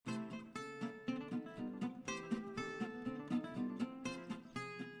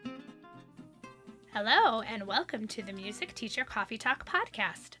Hello, and welcome to the Music Teacher Coffee Talk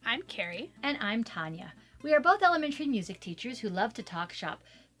podcast. I'm Carrie. And I'm Tanya. We are both elementary music teachers who love to talk shop,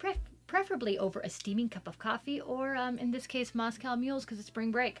 preferably over a steaming cup of coffee or, in this case, Moscow Mules because it's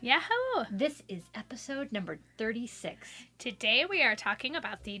spring break. Yahoo! This is episode number 36. Today we are talking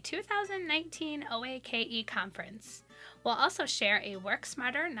about the 2019 OAKE conference. We'll also share a Work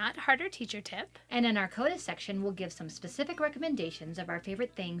Smarter, Not Harder teacher tip. And in our CODA section, we'll give some specific recommendations of our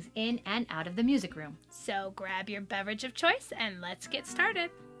favorite things in and out of the music room. So grab your beverage of choice and let's get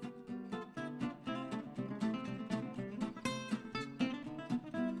started.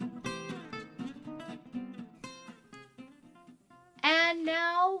 And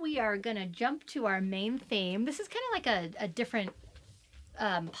now we are going to jump to our main theme. This is kind of like a different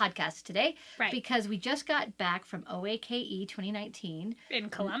podcast today, Right. Because we just got back from OAKE 2019 In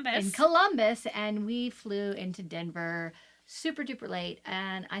Columbus. And we flew into Denver super duper late,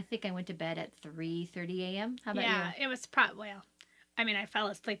 and I think I went to bed at 3:30 a.m. How about you? It was I fell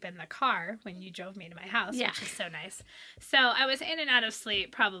asleep in the car when you drove me to my house, which is so nice. So I was in and out of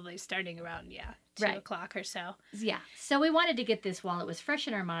sleep probably starting around, 2 o'clock or so. Yeah. So we wanted to get this while it was fresh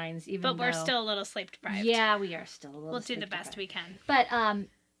in our minds, But we're still a little sleep deprived. Yeah, we are still a little We'll do sleep the best deprived. we can. But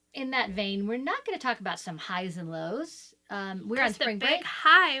in that vein, we're not going to talk about some highs and lows. We're on spring break. The big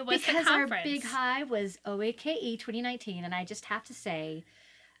high was because the conference. Our big high was OAKE 2019, and I just have to say,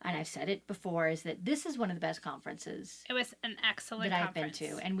 and I've said it before, is that this is one of the best conferences It was an excellent that conference. I've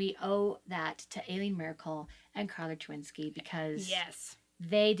been to, and we owe that to Aileen Miracle and Carla Chwinsky because Yes.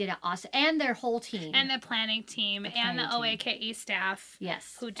 they did it awesome, and their whole team, And the planning team, and the OAKE staff.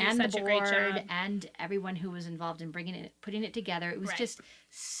 Yes, who do and such the a great board, job. and everyone who was involved in putting it together. It was Right. just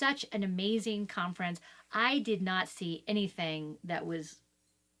such an amazing conference. I did not see anything that was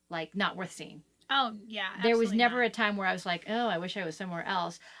like not worth seeing. Oh, yeah. There was absolutely never not. a time where I was like, oh, I wish I was somewhere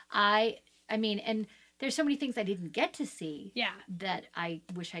else. I mean, and there's so many things I didn't get to see Yeah. that I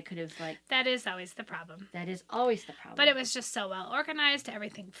wish I could have, That is always the problem. that is always the problem. But it was just so well organized.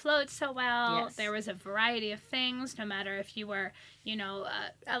 Everything flowed so well. Yes. There was a variety of things, no matter if you were,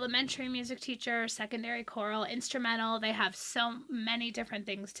 elementary music teacher, secondary choral, instrumental. They have so many different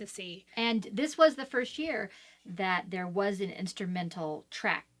things to see. And this was the first year that there was an instrumental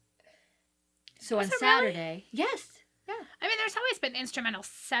track. So Was on it Saturday, yes. Yeah. I mean, there's always been instrumental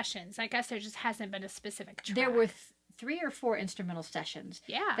sessions. I guess there just hasn't been a specific track. There were 3 or 4 instrumental sessions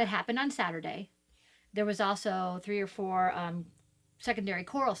that happened on Saturday. There was also 3 or 4 secondary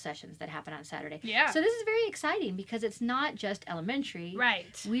choral sessions that happened on Saturday. Yeah. So this is very exciting because it's not just elementary.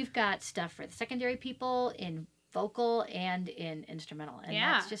 Right. We've got stuff for the secondary people in vocal and in instrumental. And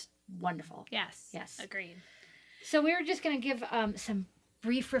that's just wonderful. Yes. Yes. Agreed. So we were just going to give some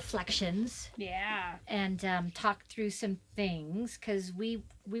brief reflections. Yeah. And talk through some things because we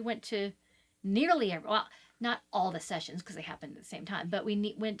went to nearly not all the sessions because they happened at the same time, but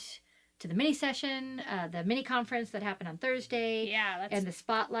we went to the mini session, the mini conference that happened on Thursday, Yeah. and the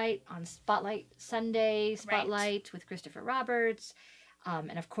Spotlight on Spotlight Sunday, Spotlight with Christopher Roberts,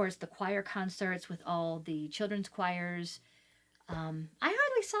 and of course the choir concerts with all the children's choirs. I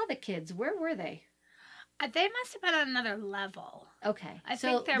hardly saw the kids. Where were they? They must have been on another level. Okay, I so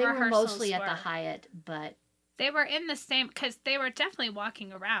think their they were rehearsals mostly at the were- Hyatt, but They were in the same, because they were definitely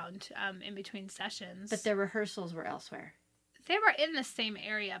walking around in between sessions. their rehearsals were elsewhere. They were in the same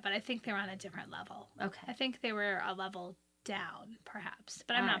area, but I think they were on a different level. Okay. I think they were a level down, perhaps,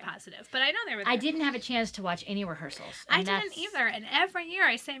 but I'm All not right. positive. But I know they were there. I didn't have a chance to watch any rehearsals. I and didn't that's- either. And every year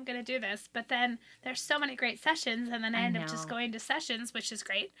I say I'm going to do this, but then there's so many great sessions, and then I end up just know. going to sessions, which is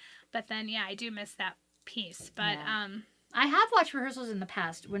great. But then, I do miss that piece. But Yeah. I have watched rehearsals in the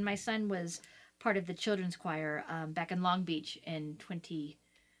past when my son was part of the children's choir back in Long Beach in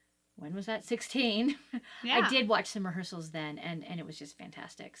 16. yeah, I did watch some rehearsals then, and it was just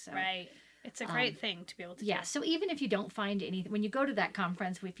fantastic. So right. It's a great thing to be able to yeah. do. So even if you don't find any, when you go to that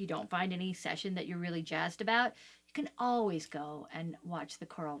conference, if you don't find any session that you're really jazzed about, you can always go and watch the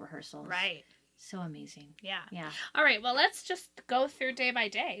choral rehearsals. Right. So amazing. Yeah. Yeah. All right. Well, let's just go through day by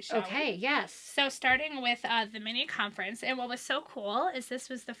day, shall we? Okay. Yes. So starting with the mini conference, and what was so cool is this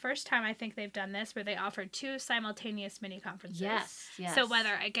was the first time I think they've done this where they offered 2 simultaneous mini conferences. Yes. Yes. So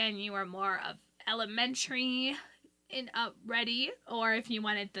whether, again, you are more of elementary ready, or if you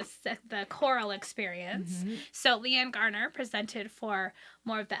wanted the choral experience. So Leanne Garner presented for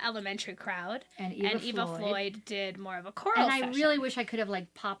more of the elementary crowd, and Eva Floyd did more of a choral session. And I really wish I could have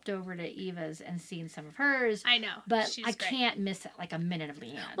like popped over to Eva's and seen some of hers. I know, but I can't miss like a minute of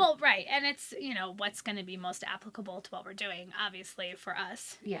Leanne. Well, right, and it's what's going to be most applicable to what we're doing. Obviously, for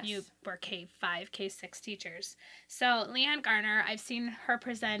us, you were K5, K6 teachers. So Leanne Garner, I've seen her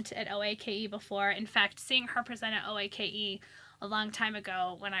present at OAKE before. In fact, seeing her present at OAKE a long time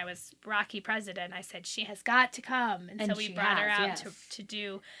ago when I was Rocky president, I said she has got to come, and so we brought her out to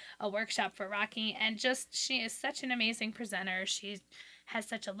do a workshop for Rocky, and she is such an amazing presenter. She has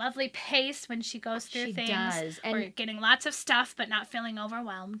such a lovely pace when she goes through things. She does. And we're getting lots of stuff, but not feeling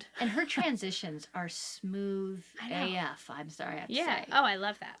overwhelmed. And her transitions are smooth AF. I'm sorry, I have to say. Oh, I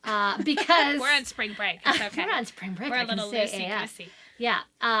love that. Because we're on spring break. It's okay. We're on spring break. We're a little loosey-goosey. Yeah.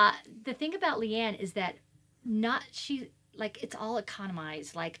 The thing about Leanne is that it's all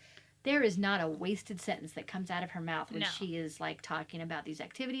economized. Like, there is not a wasted sentence that comes out of her mouth when she is like talking about these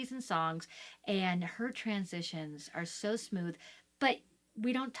activities and songs, and her transitions are so smooth, but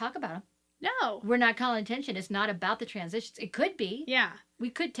we don't talk about them. No. We're not calling attention. It's not about the transitions. It could be. Yeah. We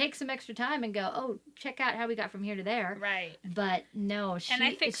could take some extra time and go, oh, check out how we got from here to there. Right. But no, And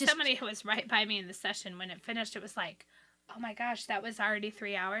I think somebody who was right by me in the session, when it finished, it was like, oh my gosh, that was already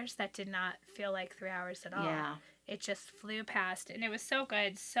 3 hours. That did not feel like 3 hours at all. Yeah. It just flew past. And it was so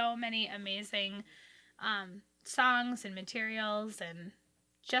good. So many amazing songs and materials, and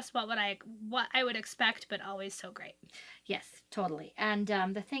just what I would expect, but always so great. Yes, totally. And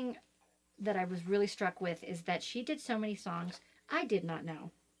the thing that I was really struck with is that she did so many songs I did not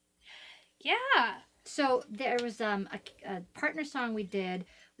know. Yeah. So there was a partner song we did.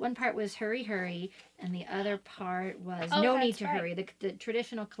 One part was Hurry, Hurry, and the other part was No Need to Hurry, the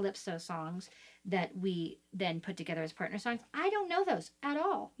traditional Calypso songs that we then put together as partner songs. I don't know those at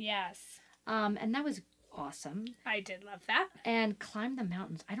all. Yes. And that was awesome. I did love that. And Climb the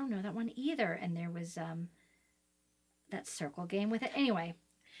Mountains. I don't know that one either. And there was that circle game with it. Anyway.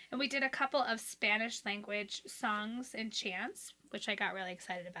 And we did a couple of Spanish language songs and chants, which I got really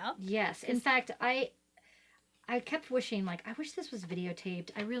excited about. Yes. In fact, I kept wishing, like, I wish this was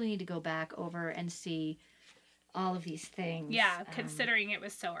videotaped. I really need to go back over and see all of these things. Yeah, considering it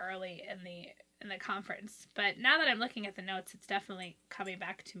was so early in the conference. But now that I'm looking at the notes, it's definitely coming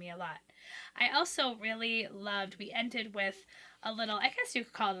back to me a lot. I also really loved, we ended with a little, I guess you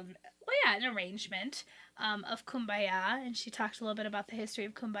could call it, an arrangement of Kumbaya, and she talked a little bit about the history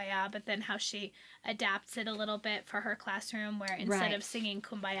of Kumbaya, but then how she adapts it a little bit for her classroom, where instead of singing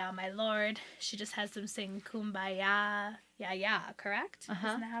Kumbaya, my Lord, she just has them sing Kumbaya, correct?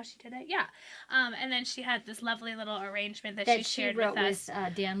 Isn't that how she did it? Yeah. And then she had this lovely little arrangement that she shared with us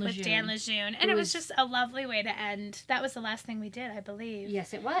with Dan Lejeune. And it was just a lovely way to end. That was the last thing we did, I believe.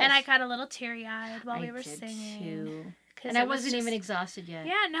 Yes, it was. And I got a little teary-eyed while we were singing. Too. And I wasn't even exhausted yet.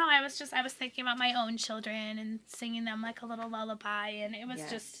 Yeah, no, I was thinking about my own children and singing them like a little lullaby, and it was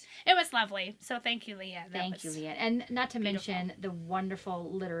it was lovely. So thank you, Leanne. Thank you, Leanne. And not to mention the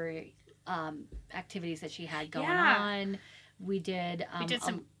wonderful literary activities that she had going on. We did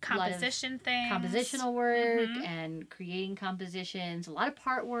some composition things. Compositional work and creating compositions, a lot of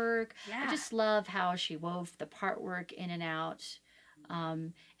part work. Yeah. I just love how she wove the part work in and out.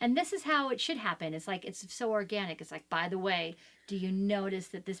 And this is how it should happen. It's like, it's so organic. It's like, by the way, do you notice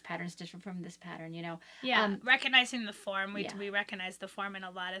that this pattern is different from this pattern, Yeah, recognizing the form. We recognize the form in a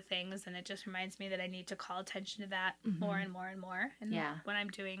lot of things, and it just reminds me that I need to call attention to that more and more and more. And when I'm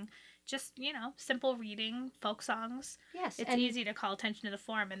doing just, simple reading, folk songs, it's easy to call attention to the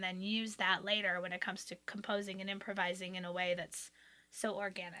form and then use that later when it comes to composing and improvising in a way that's so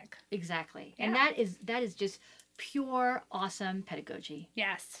organic. Exactly. Yeah. And that is just pure, awesome pedagogy.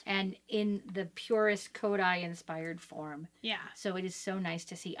 Yes. And in the purest Kodai-inspired form. Yeah. So it is so nice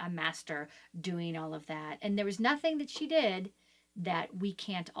to see a master doing all of that. And there was nothing that she did that we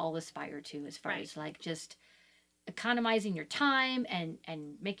can't all aspire to, as far as like just economizing your time and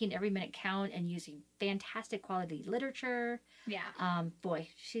making every minute count and using fantastic quality literature. Yeah. Boy,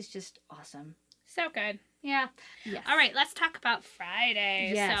 she's just awesome. So good. Yeah. Yes. All right, let's talk about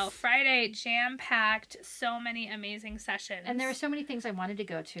Friday. Yes. So Friday, jam-packed, so many amazing sessions. And there were so many things I wanted to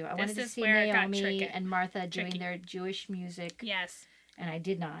go to. I wanted to see Naomi and Martha doing their Jewish music. Yes. And I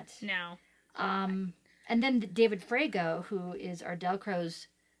did not. No. And then David Frago, who is our Delcro's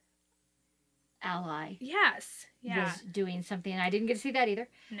ally. Yes. Yeah. Was doing something, and I didn't get to see that either.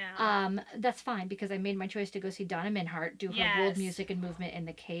 No. That's fine, because I made my choice to go see Donna Minhart do her world music and movement in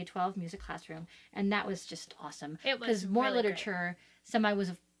the K-12 music classroom, and that was just awesome. It was because more really literature, some I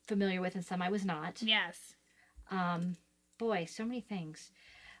was familiar with and some I was not. Yes. Boy, so many things.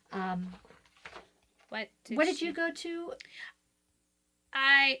 Um, What did you go to?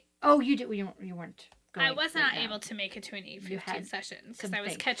 I Oh, you did. You weren't going. I was right not now. able to make it to an E15 session because some I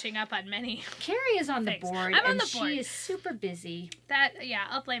was things. catching up on many. Carrie is on the things. board, I'm on and the board. she is super busy. Yeah,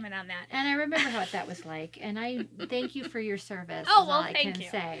 I'll blame it on that. And I remember what that was like, and I thank you for your service. Oh, well, all I thank can you.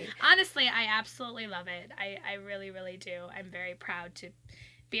 say. Honestly, I absolutely love it. I really, really do. I'm very proud to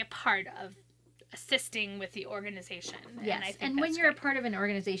be a part of assisting with the organization. Yes, and I think and when you're a part of an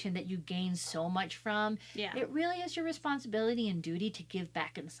organization that you gain so much from, yeah, it really is your responsibility and duty to give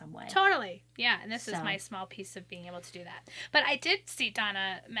back in some way. Totally. Yeah, and this is my small piece of being able to do that. But I did see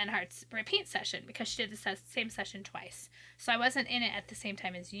Donna Menhart's repeat session because she did the same session twice. So I wasn't in it at the same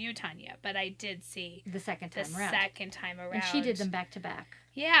time as you, Tanya, but I did see the second time around. And she did them back to back.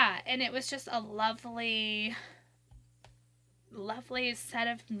 Yeah, and it was just a lovely set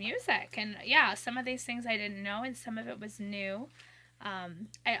of music. And yeah, some of these things I didn't know and some of it was new.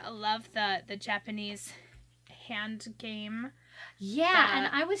 I love the Japanese hand game. Yeah, and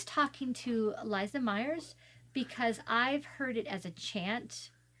I was talking to Liza Myers because I've heard it as a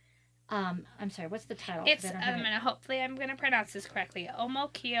chant. I'm sorry, what's the title? It's hopefully I'm gonna pronounce this correctly.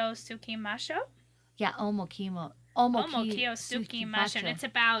 Omokyo Tsukimasho. Yeah, Omokyo Tsukimasho. And it's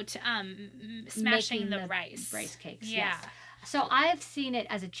about smashing the rice cakes. Yeah. Yes. So I've seen it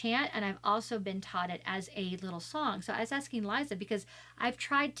as a chant, and I've also been taught it as a little song. So I was asking Liza because I've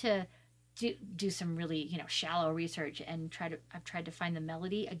tried to do some really shallow research and I've tried to find the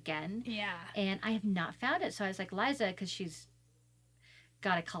melody again. Yeah. And I have not found it. So I was like, Liza, because she's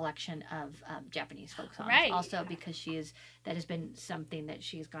got a collection of Japanese folk songs. Right. Also because that has been something that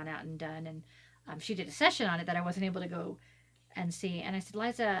she's gone out and done, and she did a session on it that I wasn't able to go and see. And I said,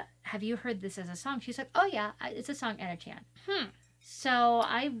 Liza, have you heard this as a song? She's like, oh yeah, it's a song and a chant. So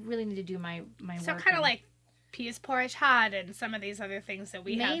I really need to do my work. So kind of like Peas Porridge Hot and some of these other things that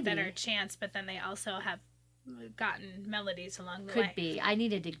we have that are chants, but then they also have gotten melodies along the way. Could be. I need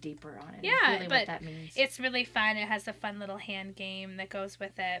to dig deeper on it. Yeah, really but what that means. It's really fun. It has a fun little hand game that goes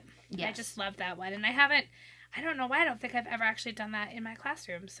with it. Yes. I just love that one. And I don't know why, I don't think I've ever actually done that in my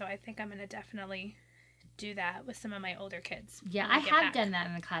classroom. So I think I'm going to definitely do that with some of my older kids. Yeah, I have done that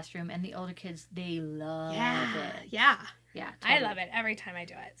in the classroom, and the older kids, they love it. Yeah. Yeah, totally. I love it every time I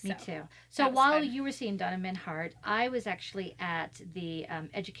do it. So. Me too. So while you were seeing Donna Menhart, I was actually at the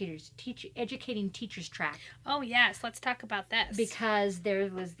Educating Teachers track. Oh yes, let's talk about this. Because there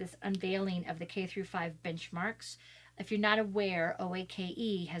was this unveiling of the K-5 benchmarks. If you're not aware,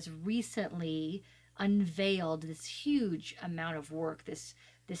 OAKE has recently unveiled this huge amount of work, this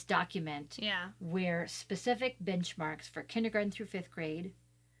document, where specific benchmarks for kindergarten through 5th grade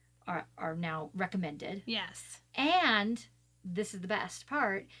are now recommended. Yes. And this is the best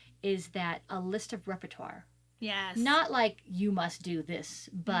part, is that a list of repertoire. Yes. Not like you must do this,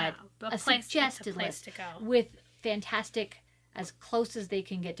 but a suggested list to go. With fantastic, as close as they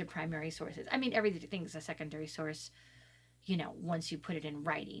can get to primary sources. I mean, everything's a secondary source, once you put it in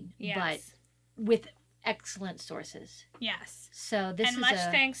writing. Yes. But with excellent sources. Yes. So this is much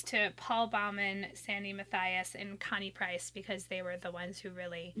thanks to Paul Bauman, Sandy Matthias, and Connie Price, because they were the ones who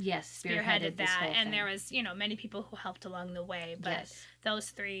really spearheaded that. And there was, many people who helped along the way, but those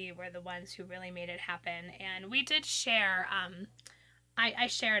three were the ones who really made it happen. And we did share, I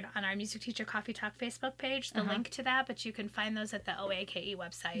shared on our Music Teacher Coffee Talk Facebook page the link to that, but you can find those at the OAKE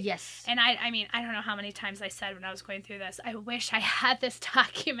website. Yes. And I mean, I don't know how many times I said when I was going through this, I wish I had this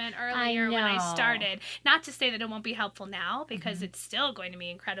document earlier when I started. Not to say that it won't be helpful now, because it's still going to be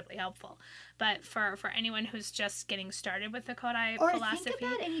incredibly helpful. But for anyone who's just getting started with the Kodály philosophy. Or think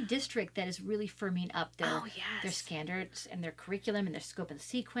about any district that is really firming up their standards and their curriculum and their scope and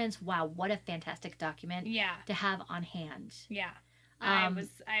sequence. Wow, what a fantastic document to have on hand. Yeah. I'm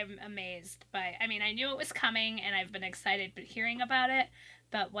amazed by, I mean, I knew it was coming and I've been excited hearing about it,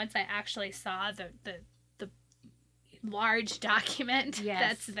 but once I actually saw the large document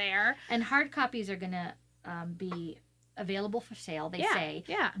that's there. And hard copies are going to be available for sale, they say,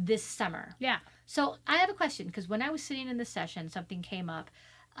 this summer. Yeah. So I have a question, because when I was sitting in the session, something came up.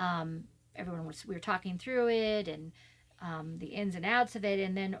 We were talking through it and the ins and outs of it,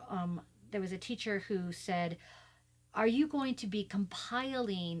 and then there was a teacher who said, are you going to be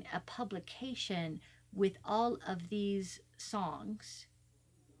compiling a publication with all of these songs?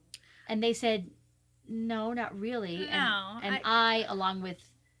 And they said, no, not really. No. And I, along with,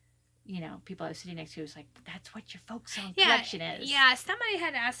 people I was sitting next to, was like, that's what your folk song collection is. Yeah, somebody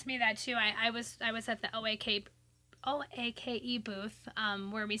had asked me that too. I was at the OAKE booth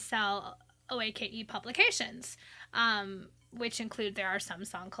where we sell OAKE publications. which include, there are some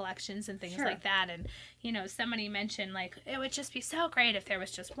song collections and things Sure. like that. And, you know, somebody mentioned, like, it would just be so great if there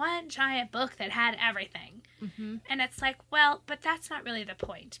was just one giant book that had everything. Mm-hmm. And it's like, well, but that's not really the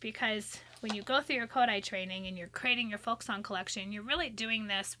point, because when you go through your Kodai training and you're creating your folk song collection, you're really doing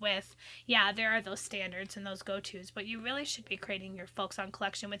this with, yeah, there are those standards and those go-tos, but you really should be creating your folk song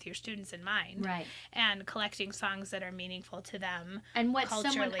collection with your students in mind. Right. And collecting songs that are meaningful to them. And what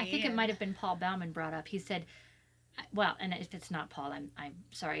someone, I think it and- might have been Paul Bauman, brought up, he said, well, and if it's not Paul, I'm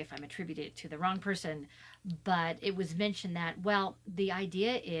sorry if I'm attributing it to the wrong person, but it was mentioned that, well, the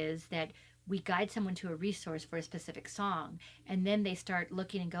idea is that we guide someone to a resource for a specific song, and then they start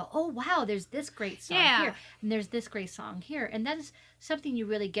looking and go, oh, wow, there's this great song Yeah. here, and there's this great song here. And that is something you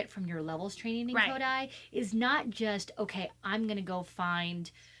really get from your levels training in Right. Kodai, is not just, okay, I'm going to go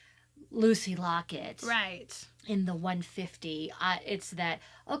find Lucy Lockett Right. in the 150. It's that,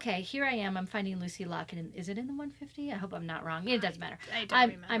 okay, here I am, I'm finding Lucy Lockett. Is it in the 150? I hope I'm not wrong. It doesn't matter. I don't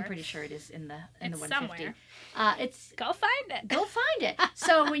remember. I'm pretty sure it is in the It's 150. somewhere. It's Go find it. Go find it.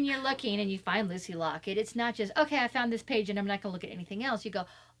 So when you're looking and you find Lucy Lockett, it's not just, okay, I found this page and I'm not going to look at anything else. You go,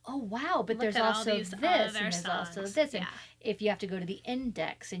 oh, wow, but Look there's at all also these this, other and there's also songs. this. And Yeah. if you have to go to the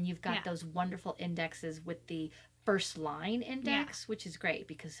index, and you've got Yeah. those wonderful indexes with the first line index, which is great,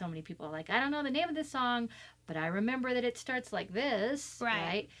 because so many people are like, I don't know the name of this song, but I remember that it starts like this.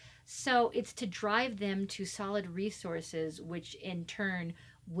 Right. So it's to drive them to solid resources, which in turn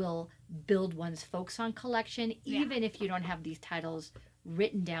will build one's folk song collection, Yeah. even if you don't have these titles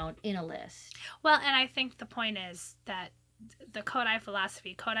written down in a list. Well, and I think the point is that the Kodai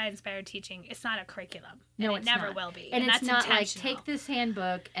philosophy, Kodai inspired teaching, it's not a curriculum. No, and it's it never not. will be. And it's that's not like, intentional. take this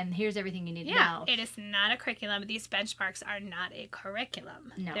handbook and here's everything you need to Yeah, know. it is not a curriculum. These benchmarks are not a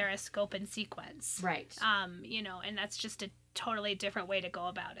curriculum. No. They're a scope and sequence. Right. You know, and that's just a totally different way to go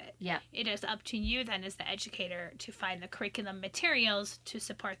about it. Yeah. It is up to you then as the educator to find the curriculum materials to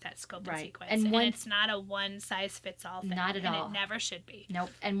support that scope and Right. sequence. And And, one- it's not a one size fits all thing. Not at and all. it never should be.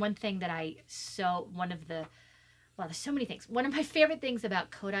 Nope. And one thing that there's so many things. One of my favorite things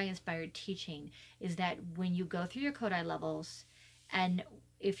about Kodai inspired teaching is that when you go through your Kodai levels, and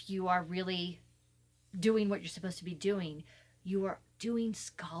if you are really doing what you're supposed to be doing, you are doing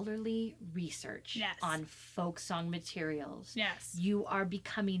scholarly research Yes. on folk song materials. Yes. You are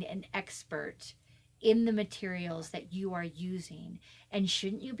becoming an expert in the materials that you are using. And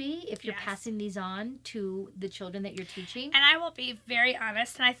shouldn't you be, if you're Yes. passing these on to the children that you're teaching? And I will be very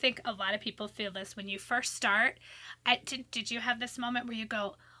honest, and I think a lot of people feel this when you first start. Did you have this moment where you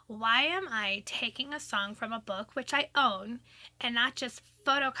go, why am I taking a song from a book, which I own, and not just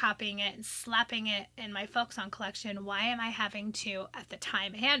photocopying it and slapping it in my folk song collection? Why am I having to, at the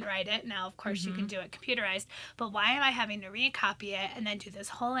time, handwrite it? Now, of course, you can do it computerized, but why am I having to recopy it and then do this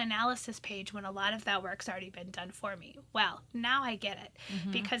whole analysis page when a lot of that work's already been done for me? Well, now I get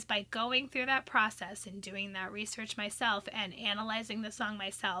it, because by going through that process and doing that research myself and analyzing the song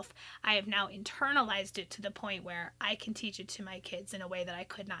myself, I have now internalized it to the point where I can teach it to my kids in a way that I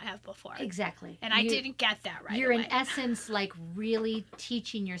could not have before. Exactly. And I didn't get that right You're away. in essence like really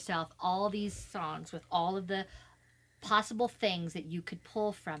teaching yourself all these songs with all of the possible things that you could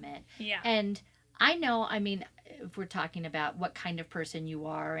pull from it. Yeah. And I know, I mean, if we're talking about what kind of person you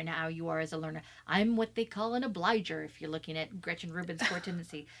are and how you are as a learner, I'm what they call an obliger if you're looking at Gretchen Rubin's core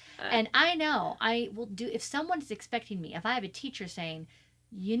tendency. And I know I will do, if someone's expecting me, if I have a teacher saying,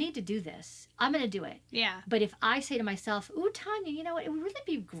 you need to do this, I'm going to do it. Yeah. But if I say to myself, ooh, Tanya, you know what, it would really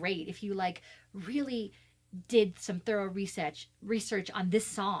be great if you like really did some thorough research on this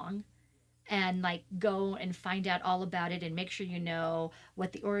song and like go and find out all about it and make sure you know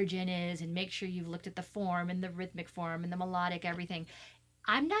what the origin is and make sure you've looked at the form and the rhythmic form and the melodic everything.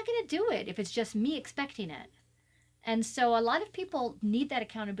 I'm not going to do it if it's just me expecting it. And so a lot of people need that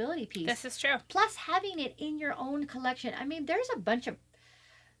accountability piece. This is true. Plus having it in your own collection. I mean, there's a bunch of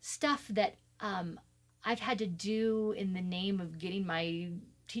stuff that I've had to do in the name of getting my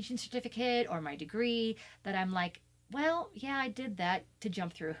teaching certificate or my degree that I'm like, well, yeah, I did that to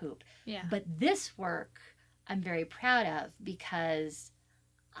jump through a hoop. Yeah. But this work I'm very proud of because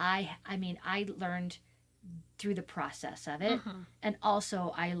I mean, I learned through the process of it. Mhm. And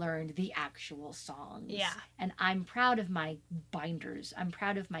also I learned the actual songs. Yeah. And I'm proud of my binders. I'm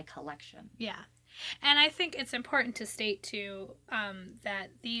proud of my collection. Yeah. And I think it's important to state too that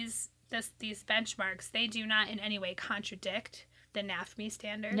these benchmarks, they do not in any way contradict the NAFME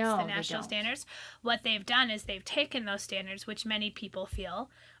standards, No, the they national don't. standards. What they've done is they've taken those standards, which many people feel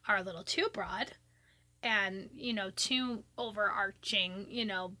are a little too broad and, you know, too overarching, you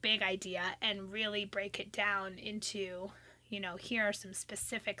know, big idea, and really break it down into, here are some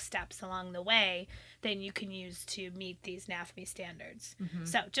specific steps along the way that you can use to meet these NAFME standards.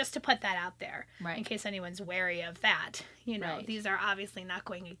 So just to put that out there, Right. in case anyone's wary of that, Right. these are obviously not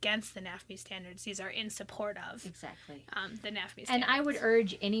going against the NAFME standards. These are in support of Exactly. the NAFME standards. And I would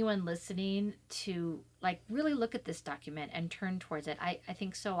urge anyone listening to really look at this document and turn towards it. I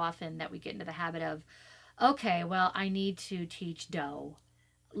think so often that we get into the habit of, okay, well, I need to teach Do.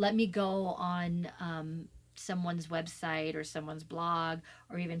 Let me go on someone's website or someone's blog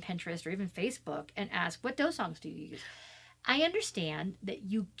or even Pinterest or even Facebook and ask, what Do songs do you use? I understand that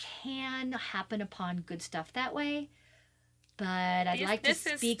you can happen upon good stuff that way, but I'd like to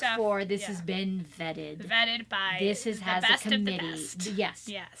speak for this has been vetted by this has a committee. Yes.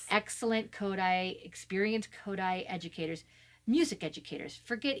 Yes. Excellent Kodály, experienced Kodály educators, music educators.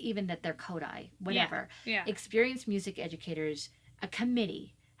 Forget even that they're Kodály, whatever. Yeah. Experienced music educators, a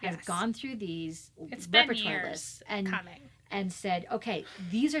committee has gone through these it's been repertoire years lists and said, okay,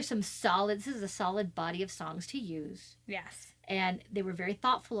 this is a solid body of songs to use. Yes. And they were very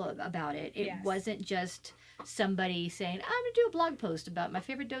thoughtful about it. It Yes. wasn't just somebody saying, I'm going to do a blog post about my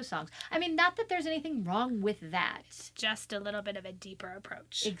favorite Do songs. I mean, not that there's anything wrong with that. Just a little bit of a deeper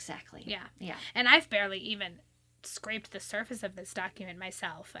approach. Exactly. Yeah. Yeah. And I've barely even scraped the surface of this document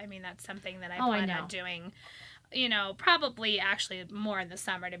myself. I mean, that's something that I plan on doing, probably actually more in the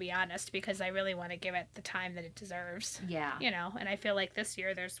summer, to be honest, because I really want to give it the time that it deserves. Yeah. And I feel like this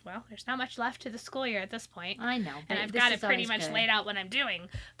year there's not much left to the school year at this point. I know. And I've got it pretty much laid out what I'm doing.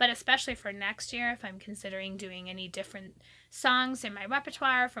 But especially for next year, if I'm considering doing any different songs in my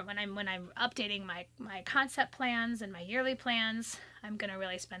repertoire for when I'm updating my concept plans and my yearly plans, I'm going to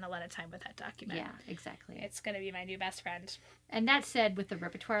really spend a lot of time with that document. Yeah, exactly. It's going to be my new best friend. And that said, with the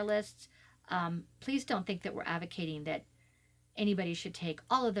repertoire lists, please don't think that we're advocating that anybody should take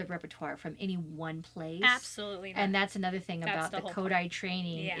all of the repertoire from any one place. Absolutely not. And that's another thing about the Kodály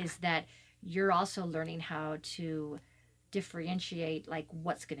training is that you're also learning how to differentiate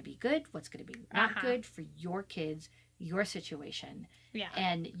what's going to be good, what's going to be not good for your kids, your situation. Yeah.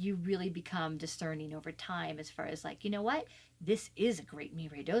 And you really become discerning over time as far as you know what? This is a great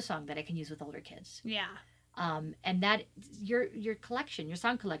Mi-Re-Do song that I can use with older kids. Yeah. And that your collection, your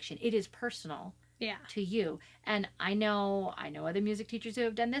song collection, it is personal to you. And I know other music teachers who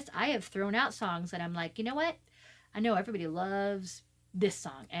have done this. I have thrown out songs that I'm like, you know what? I know everybody loves this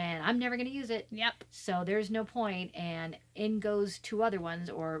song and I'm never going to use it. Yep. So there's no point, and in goes two other ones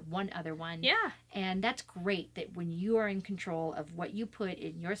or one other one. Yeah. And that's great that when you are in control of what you put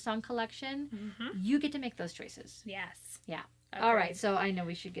in your song collection, you get to make those choices. Yes. Yeah. Agreed. All right, so I know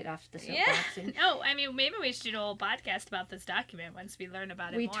we should get off the soapbox. Yeah. No, I mean, maybe we should do a whole podcast about this document once we learn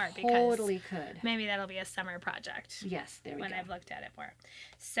about it more. We totally could. Maybe that'll be a summer project. Yes, there we go. When I've looked at it more.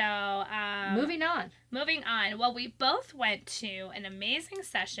 So, moving on. Well, we both went to an amazing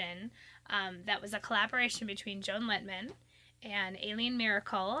session that was a collaboration between Joan Littman and Aileen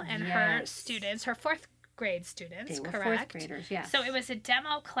Miracle and her students, her fourth grade students, they were correct? Fourth graders, yes. So it was a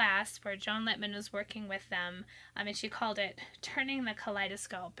demo class where Joan Littman was working with them, and she called it Turning the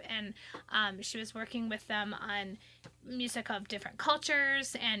Kaleidoscope. And she was working with them on music of different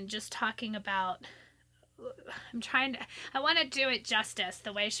cultures and just talking about, I want to do it justice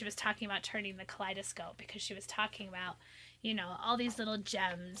the way she was talking about turning the kaleidoscope, because she was talking about, all these little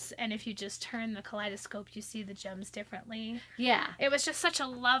gems, and if you just turn the kaleidoscope, you see the gems differently. Yeah. It was just such a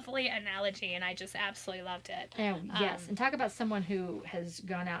lovely analogy, and I just absolutely loved it. Yes, and talk about someone who has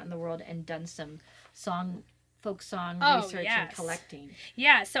gone out in the world and done some folk song research and collecting.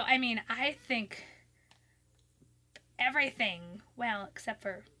 Yeah, so I mean, I think everything, except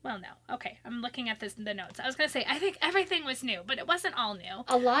for, no. Okay, I'm looking at the notes. I was going to say, I think everything was new, but it wasn't all new.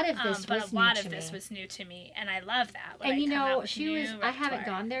 A lot of this was new to me, and I love that. And I haven't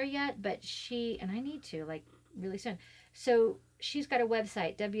gone there yet, but and I need to, really soon. So she's got a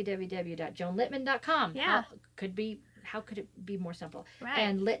website, www.joanlittman.com. Yeah. How could it be more simple? Right.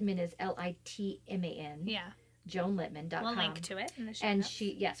 And Littman is Litman. Yeah. JoanLittman.com. We'll link to it in the show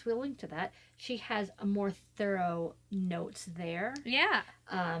notes. We'll link to that. She has a more thorough notes there. Yeah.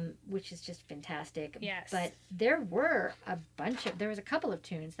 Which is just fantastic. Yes. But there was a couple of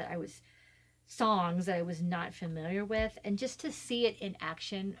songs that I was not familiar with, and just to see it in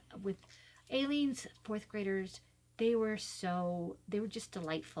action with Aileen's fourth graders they were just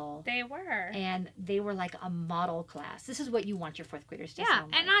delightful. They were. And they were like a model class. This is what you want your fourth graders to Yeah,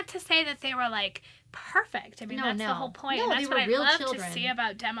 sound like. and not to say that they were like perfect. I mean, that's the whole point. No, and that's they were what real I love children. to see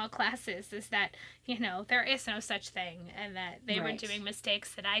about demo classes is that, you know, there is no such thing, and that they were Right. doing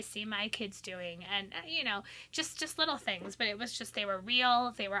mistakes that I see my kids doing, and you know, just little things. But it was just they were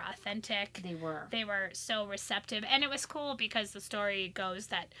real, they were authentic, they were so receptive, and it was cool because the story goes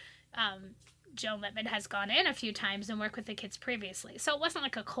that Joan Littman has gone in a few times and worked with the kids previously. So it wasn't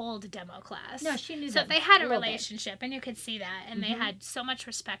like a cold demo class. No, she knew So them they had a little bit. relationship, and you could see that. And they had so much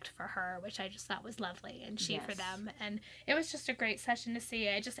respect for her, which I just thought was lovely, and she for them. And it was just a great session to see.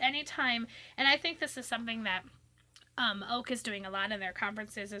 Anytime, and I think this is something that Oak is doing a lot in their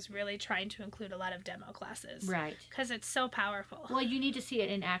conferences, is really trying to include a lot of demo classes. Right. Because it's so powerful. Well, you need to see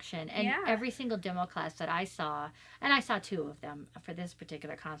it in action. And every single demo class that I saw, and I saw 2 of them for this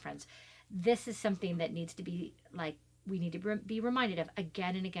particular conference, this is something that needs to be, like, we need to be reminded of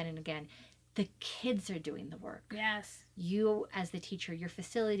again and again and again. The kids are doing the work. Yes. You, as the teacher, you're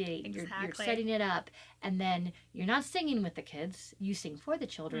facilitating, Exactly. you're setting it up, and then you're not singing with the kids. You sing for the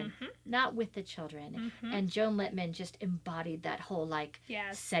children, not with the children. And Joan Littman just embodied that whole, like,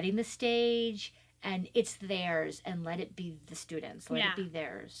 setting the stage, and it's theirs, and let it be the students. Let it be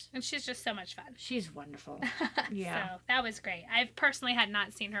theirs. And she's just so much fun. She's wonderful. Yeah. So that was great. I personally had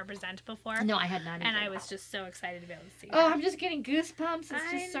not seen her present before. No, I had not either. And I was just so excited to be able to see her. Oh, I'm just getting goosebumps.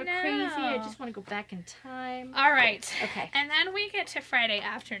 It's just so crazy. I know. just want to go back in time. All right. Okay. And then we get to Friday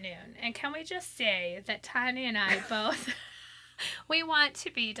afternoon. And can we just say that Tanya and I both, we want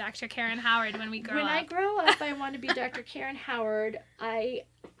to be Dr. Karen Howard when we grow up. When I grow up, I want to be Dr. Karen Howard.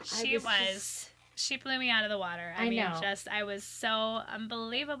 She blew me out of the water. I was so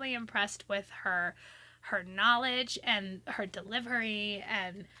unbelievably impressed with her knowledge and her delivery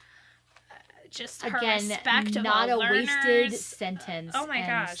and just her respect of not all a learners. wasted sentence. Oh my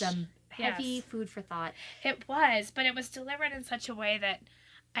and gosh. Some heavy food for thought. It was, but it was delivered in such a way that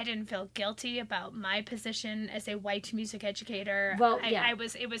I didn't feel guilty about my position as a white music educator. Well,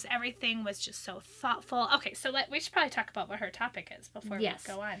 everything was just so thoughtful. Okay, so we should probably talk about what her topic is before we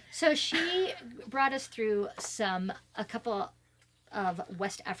go on. So she brought us through a couple of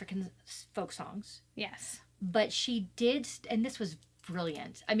West African folk songs. Yes. But she did, and this was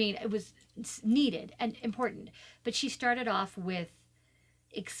brilliant. I mean, it was needed and important. But she started off with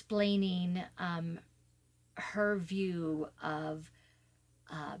explaining her view of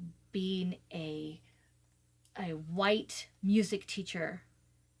being a white music teacher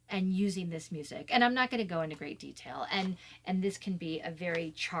and using this music. And I'm not going to go into great detail. And this can be a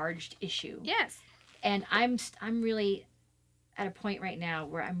very charged issue. Yes. And I'm really at a point right now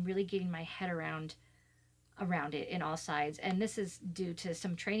where I'm really getting my head around it in all sides. And this is due to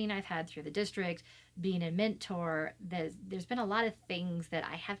some training I've had through the district, being a mentor. There's been a lot of things that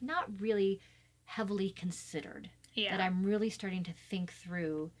I have not really heavily considered. Yeah. That I'm really starting to think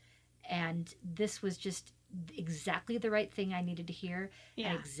through, and this was just exactly the right thing I needed to hear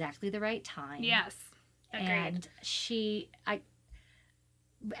at exactly the right time. Yes, agreed. And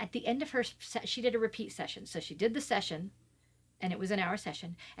at the end of she did a repeat session. So she did the session, and it was an hour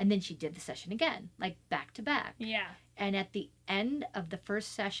session, and then she did the session again, like back to back. Yeah. And at the end of the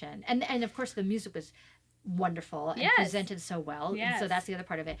first session, and of course the music was wonderful and presented so well. Yes. And so that's the other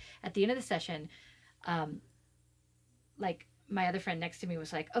part of it. At the end of the session, like my other friend next to me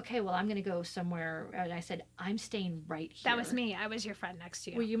was like, okay, well, I'm going to go somewhere. And I said, I'm staying right here. That was me. I was your friend next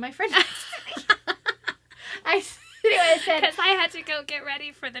to you. Were you my friend next to me? I said, because I had to go get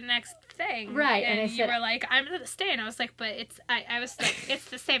ready for the next thing. Right. And you were like, I'm going to stay. And I was like, but I was like, it's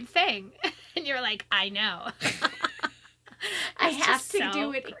the same thing. And you were like, I know. I have to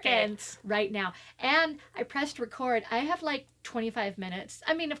do it again right now. And I pressed record. I have like 25 minutes.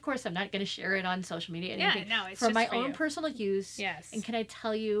 I mean, of course, I'm not going to share it on social media. Anything, no, it's for just my for own you. personal use. Yes. And can I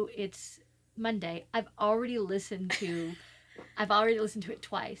tell you, it's Monday. I've already listened to it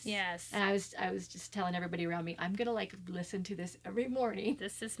twice. Yes. And I was just telling everybody around me, I'm gonna like listen to this every morning.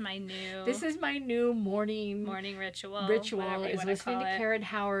 This is my new morning ritual. Is listening to Karen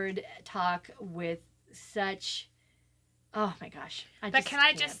Howard talk with such. Oh my gosh. But can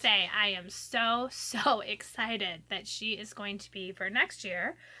I just say, I am so, so excited that she is going to be, for next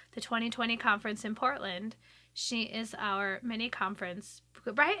year, the 2020 conference in Portland. She is our mini conference,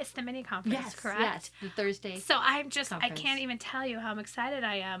 right? It's the mini conference, correct? Yes, the Thursday. So I can't even tell you how excited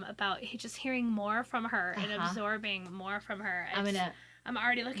I am about just hearing more from her and absorbing more from her. I'm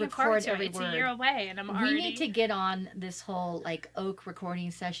already looking forward to it. It's a year away, and We need to get on this whole like Oak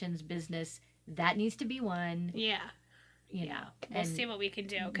recording sessions business. That needs to be one. Yeah. you know. We'll see what we can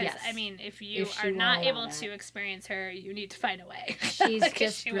do. Because, yes. I mean, if you If are she not will able allow to that. experience her, you need to find a way. She's 'Cause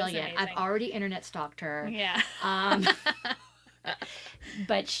just she was brilliant. I've amazing. already internet stalked her. Yeah.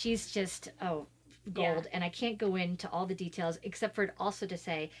 But she's just, gold. Yeah. And I can't go into all the details, except for also to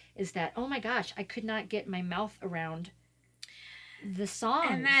say is that, oh my gosh, I could not get my mouth around the songs.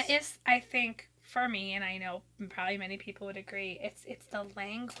 And that is, I think, for me, and I know probably many people would agree, it's the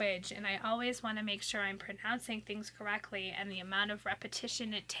language, and I always want to make sure I'm pronouncing things correctly, and the amount of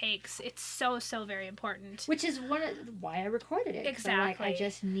repetition it takes. It's so very important. Which is why I recorded it. 'Cause I'm like, I Exactly.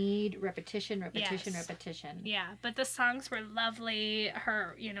 just need repetition. Yes. Yeah, but the songs were lovely.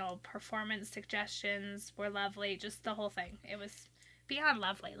 Her, performance suggestions were lovely. Just the whole thing. It was beyond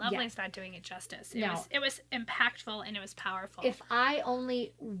lovely. Lovely's not doing it justice. It was impactful and it was powerful. If I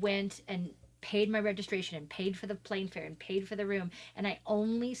only went and paid my registration and paid for the plane fare and paid for the room and I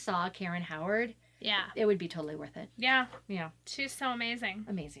only saw Karen Howard, it would be totally worth it. Yeah. Yeah. She's so amazing.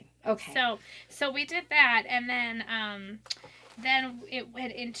 Amazing. Okay. So we did that, and then it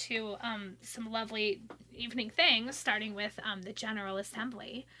went into some lovely evening things, starting with the General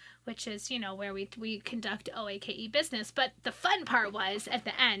Assembly, which is, where we conduct OAKE business. But the fun part was at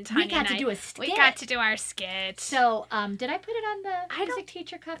the end, Tanya we got to do a skit. We got to do our skit. So, did I put it on the music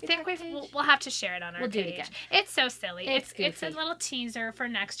teacher coffee? I think we'll have to share it on our page. Do it again. It's so silly. It's a little teaser for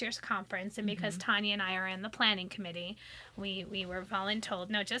next year's conference, and because Tanya and I are in the planning committee, we were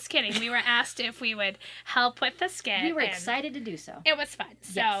voluntold. No, just kidding. We were asked if we would help with the skit. We were excited to do so. It was fun.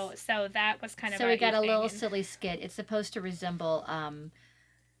 So that was kind of. So we got a little silly skit. It's supposed to resemble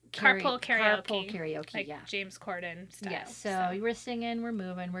carpool karaoke. Carpool karaoke, like James Corden style. Yes. So we're singing, we're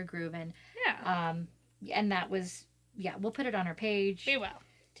moving, we're grooving. Yeah. And that was We'll put it on our page. We will.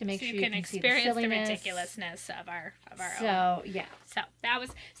 To make so sure you can experience the ridiculousness of our own. So that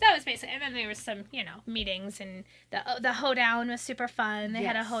was basically, and then there was some meetings, and the hoedown was super fun. They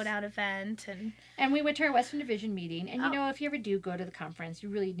had a hoedown event, and we went to our Western Division meeting. And if you ever do go to the conference, you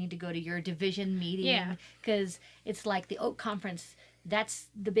really need to go to your division meeting because it's like the Oak Conference. That's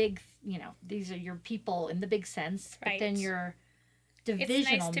the big, these are your people in the big sense. Right. But then your divisional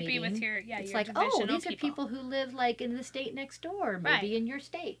it's nice to meeting, be with your it's your like, these are people who live like in the state next door, maybe in your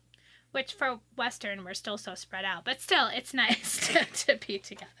state. Which for Western, we're still so spread out. But still, it's nice to be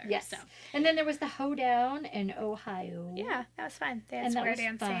together. Yes. So. And then there was the hoedown in Ohio. Yeah, that was fun. They had and that square was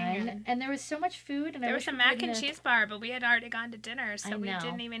dancing. fun. And there was so much food. And there was a mac and cheese bar, but we had already gone to dinner, so we know.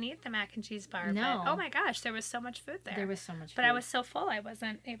 didn't even eat the mac and cheese bar. No. But, oh my gosh, there was so much food there. There was so much food. But I was so full, I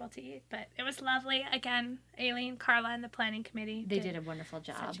wasn't able to eat. But it was lovely. Again, Aileen, Carla, and the planning committee. They did a wonderful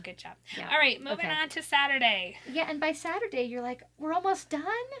job. Such a good job. Yeah. All right, moving on to Saturday. Yeah, and by Saturday, you're like, we're almost done?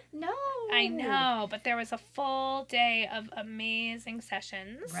 No. I know, but there was a full day of amazing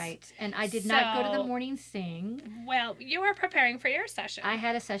sessions. Right. And I did not go to the morning sing. Well, you were preparing for your session. I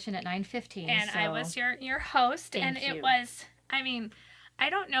had a session at 9:15. And I was your host. Thank you. It was, I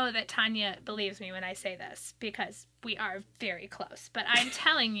don't know that Tanya believes me when I say this because we are very close. But I'm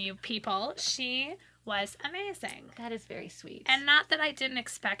telling you, people, she was amazing. That is very sweet. And not that I didn't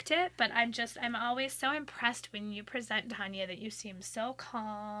expect it, but I'm always so impressed when you present, Tanya, that you seem so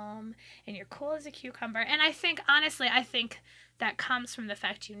calm and you're cool as a cucumber. And honestly, I think that comes from the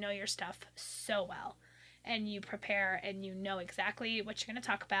fact you know your stuff so well. And you prepare and you know exactly what you're going to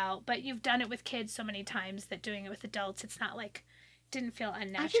talk about. But you've done it with kids so many times that doing it with adults, it's not like didn't feel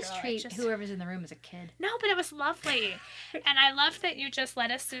unnatural. I just treat whoever's in the room as a kid. No, but it was lovely. And I loved that you just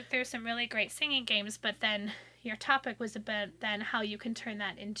let us through some really great singing games, but then your topic was about then how you can turn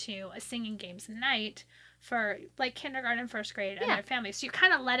that into a singing games night for like kindergarten, first grade, and their families. So you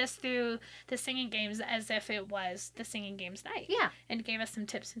kind of led us through the singing games as if it was the singing games night. Yeah. And gave us some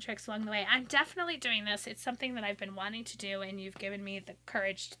tips and tricks along the way. I'm definitely doing this. It's something that I've been wanting to do, and you've given me the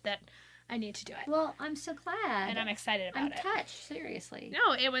courage that I need to do it. Well, I'm so glad. And I'm excited about it. I'm touched, seriously.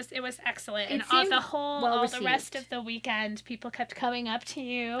 No, it was excellent. And all the rest of the weekend, people kept coming up to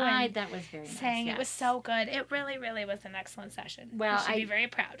you and that was very nice. Saying it was so good. It really, really was an excellent session. Well, you should be very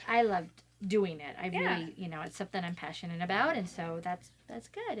proud. I loved doing it. I really, it's something I'm passionate about, and so that's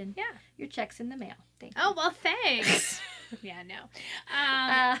good. And your check's in the mail. Thank you. Oh, well, thanks. Yeah,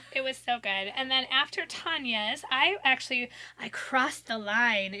 no. It was so good. And then after Tanya's, I crossed the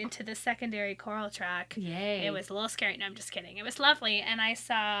line into the secondary choral track. Yay. It was a little scary. No, I'm just kidding. It was lovely. And I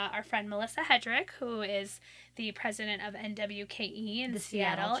saw our friend Melissa Hedrick, who is the president of NWKE in the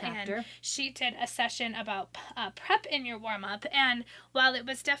Seattle chapter. And she did a session about prep in your warm-up. And while it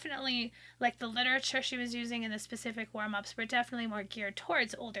was definitely like the literature she was using in the specific warm-ups were definitely more geared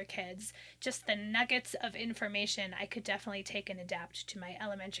towards older kids, just the nuggets of information I could definitely take and adapt to my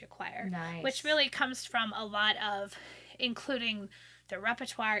elementary choir. Nice. Which really comes from a lot of including the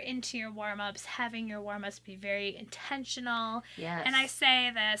repertoire into your warm-ups, having your warm-ups be very intentional. Yes. And I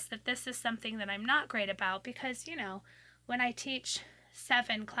say that this is something that I'm not great about because, when I teach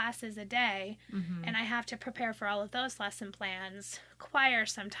 7 classes a day and I have to prepare for all of those lesson plans, choir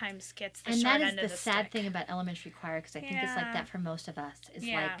sometimes gets the short end of the stick. And that is the sad thing about elementary choir, because I think it's like that for most of us. It's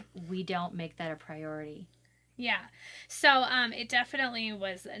like we don't make that a priority. Yeah. So it definitely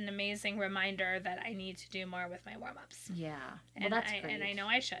was an amazing reminder that I need to do more with my warm-ups. Yeah. Well, And that's great. And I know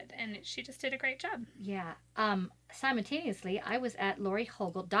I should. And she just did a great job. Yeah. Simultaneously, I was at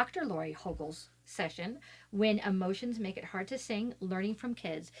Dr. Lori Hogel's session, When Emotions Make It Hard to Sing, Learning from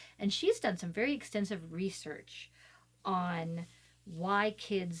Kids. And she's done some very extensive research on why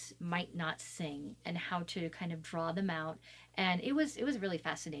kids might not sing and how to kind of draw them out, and it was really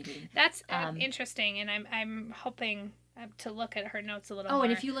fascinating. That's interesting, and I'm hoping to look at her notes a little more. Oh,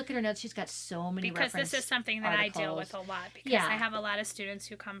 and if you look at her notes, she's got so many because reference this is something that articles. I deal with a lot, because I have a lot of students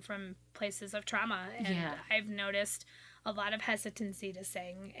who come from places of trauma, and I've noticed a lot of hesitancy to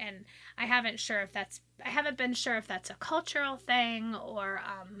sing, and I haven't been sure if that's a cultural thing or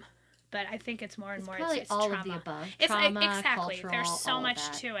but I think it's more and more probably it's all trauma. Of the above. Trauma, exactly. Cultural, there's so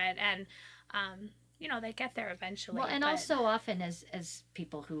much to it, and they get there eventually. Well, and also often as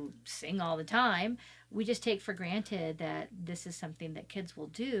people who sing all the time, we just take for granted that this is something that kids will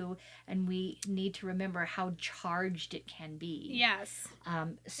do, and we need to remember how charged it can be. Yes.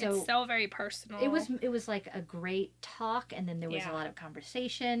 So it's so very personal. It was like a great talk, and then there was a lot of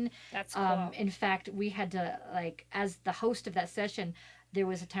conversation. That's cool. In fact, we had to, like, as the host of that session, there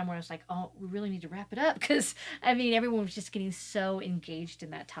was a time where I was like, oh, we really need to wrap it up, because, I mean, everyone was just getting so engaged in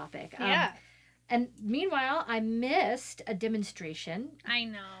that topic. Yeah. And meanwhile, I missed a demonstration. I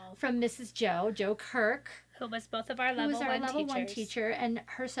know. From Mrs. Jo Kirk. Who was both of our level 1 teacher. And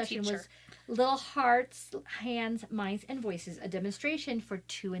her session was Little Hearts, Hands, Minds, and Voices, a demonstration for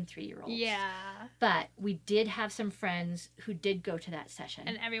 2 and 3-year-olds. Yeah. But we did have some friends who did go to that session.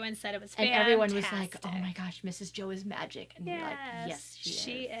 And everyone said it was fantastic. And everyone was like, oh my gosh, Mrs. Jo is magic. And we're like, yes,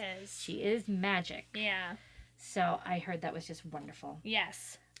 she is. She is magic. Yeah. So I heard that was just wonderful.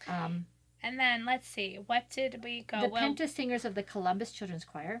 Yes. And then, let's see, what did we go? The Penta Singers of the Columbus Children's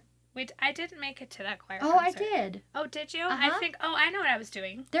Choir. I didn't make it to that choir concert. I did. Oh, did you? I think, I know what I was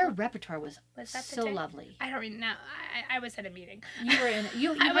doing. Their repertoire was that so lovely. I don't even know. I was at a meeting. You were in,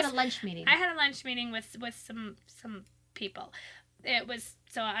 you had a lunch meeting. I had a lunch meeting with some people. It was,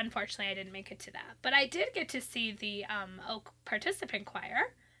 so unfortunately I didn't make it to that. But I did get to see the Oak Participant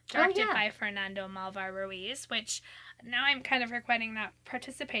Choir, directed by Fernando Malvar Ruiz, which now I'm kind of regretting not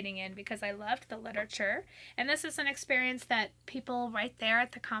participating in because I loved the literature. And this is an experience that people right there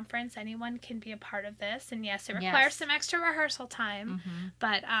at the conference, anyone can be a part of this. And yes, it requires some extra rehearsal time,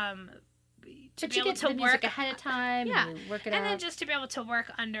 but to be able to work music ahead of time, and work it out. And then just to be able to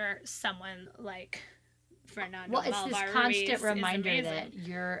work under someone like Fernando Well, it's Malvar this Ruiz constant reminder that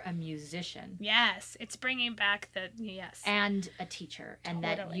you're a musician. Yes, it's bringing back and a teacher, and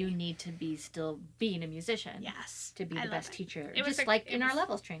that you need to be still being a musician. Yes, to be the best teacher. It was just like in our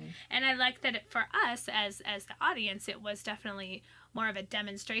levels training. And I like that for us as the audience, it was definitely more of a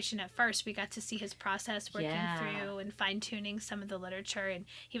demonstration at first. We got to see his process working through and fine-tuning some of the literature, and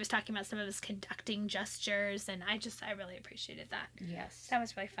he was talking about some of his conducting gestures, and I really appreciated that. Yes. That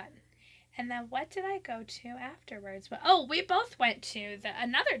was really fun. And then what did I go to afterwards? Oh, we both went to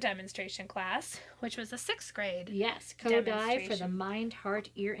another demonstration class, which was a 6th grade. Yes, Kodai for the mind, heart,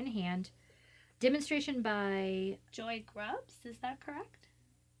 ear, and hand. Demonstration by Joy Grubbs, is that correct?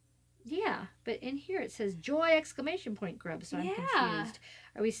 Yeah, but in here it says Joy Grubbs, so I'm confused.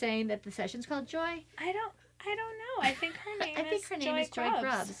 Are we saying that the session's called Joy? I don't know. I think her name is Joy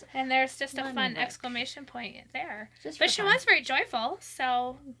Grubbs. And there's just a fun exclamation point there. But she was very joyful,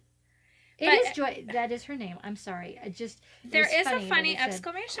 so... It is Joy. That is her name. I'm sorry. There is a funny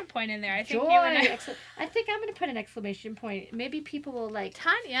exclamation point in there. I think Joy. I think I'm going to put an exclamation point. Maybe people will like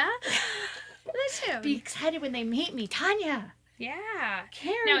Tanya. Listen. Be excited when they meet me, Tanya. Yeah.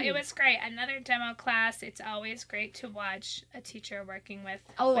 Carrie. No, it was great. Another demo class. It's always great to watch a teacher working with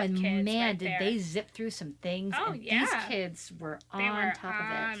kids. And man, did they zip through some things. Oh, and these kids were on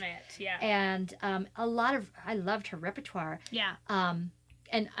top of it. Yeah. And I loved her repertoire. Yeah.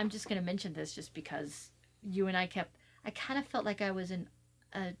 And I'm just going to mention this just because you and I kind of felt like I was in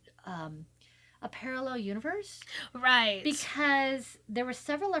a parallel universe. Right. Because there were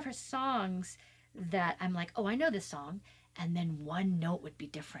several of her songs that I'm like, oh, I know this song. and then one note would be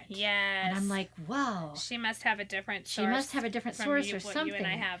different. Yes. And I'm like, whoa. She must have a different source. She must have a different source or something. You and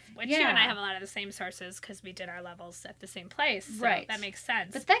I have. Which Yeah. you and I have a lot of the same sources because we did our levels at the same place. So Right. that makes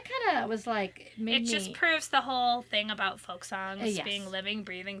sense. But that kind of was like, it just proves the whole thing about folk songs Yes. being living,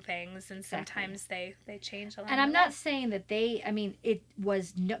 breathing things, and Exactly. sometimes they change a lot. And I'm not saying that it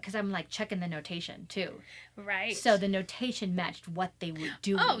was, because I'm like checking the notation too. Right. So the notation matched what they were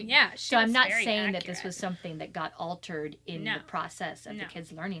doing. Oh, yeah. So I'm not very saying accurate. that this was something that got altered in No. the process of No. the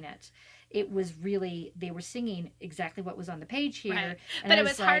kids learning it. It was really, they were singing exactly what was on the page here. Right. And But I it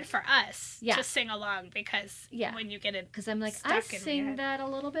was like, hard for us Yeah. to sing along because Yeah. when you get it because I'm like, stuck I in your sing head. that a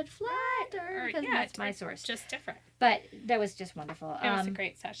little bit flatter because yeah, that's my it's source. just different. But that was just wonderful. It was a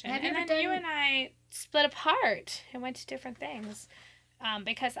great session. have you And ever then you done- and I split apart and went to different things.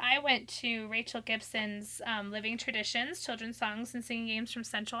 Because I went to Rachel Gibson's Living Traditions, Children's Songs and Singing Games from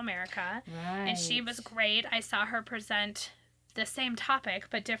Central America. Right. And she was great. I saw her present the same topic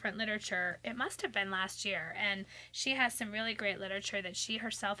but different literature. It must have been last year. And she has some really great literature that she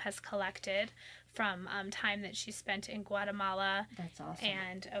herself has collected from time that she spent in Guatemala. That's awesome.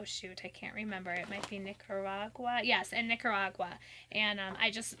 And, oh shoot, I can't remember. It might be Nicaragua. Yes, in Nicaragua. And I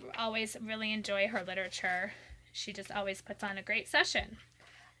just always really enjoy her literature. She just always puts on a great session.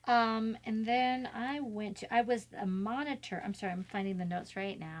 And then I was a monitor. I'm sorry, I'm finding the notes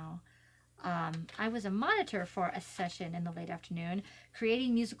right now. I was a monitor for a session in the late afternoon,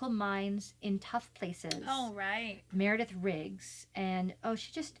 creating musical minds in tough places. Oh, right. Meredith Riggs. And,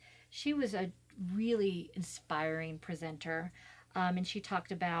 she was a really inspiring presenter. And she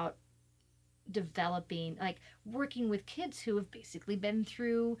talked about developing, like working with kids who have basically been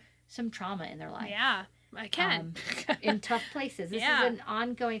through some trauma in their life. Yeah, I can. In tough places. This Yeah. is an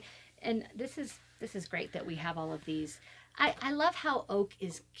ongoing, and this is great that we have all of these. I love how Oak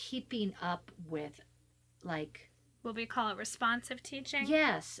is keeping up with, like, What we call it responsive teaching.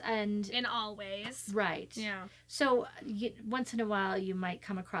 yes, and In all ways. right. Yeah. So once in a while, you might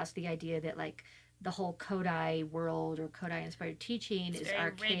come across the idea that, like, the whole Kodai world or Kodai inspired teaching It's is very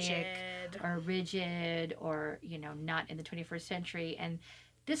archaic rigid. or rigid or not in the 21st century. And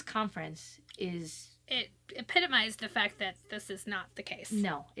this conference is It epitomized the fact that this is not the case.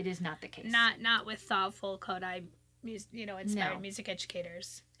 no, it is not the case. Not with thoughtful Kodai, inspired No. music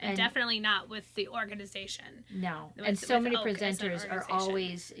educators, and And- definitely not with the organization. No, With- and so with many Oak as an presenters are organization.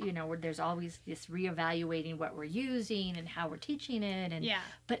 always, where there's always this reevaluating what we're using and how we're teaching it, and Yeah,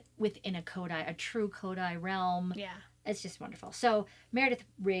 but within a true Kodai realm, yeah. it's just wonderful. So Meredith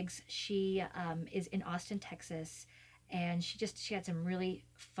Riggs, she is in Austin, Texas, and she had some really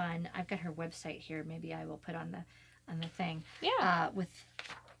fun. I've got her website here. Maybe I will put on the thing Yeah. with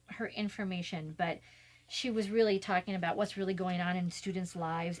her information, but she was really talking about what's really going on in students'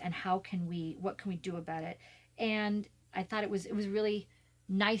 lives and what can we do about it. And I thought it was really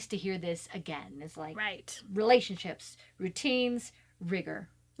nice to hear this again. It's like Right. relationships, routines, rigor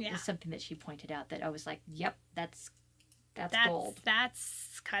Yeah. is something that she pointed out that I was like, yep, that's gold.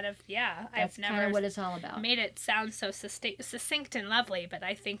 That's kind of, yeah. That's I've kind never of what it's all about. made it sound so succinct and lovely, but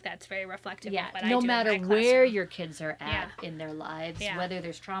I think that's very reflective Yeah, of what I no do matter in my where classroom. your kids are at in their lives, Yeah. whether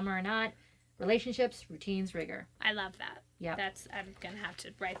there's trauma or not, relationships, routines, rigor. I love that. Yep. I'm gonna have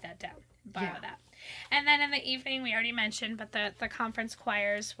to write that down, borrow Yeah. that. And then in the evening, we already mentioned, but the conference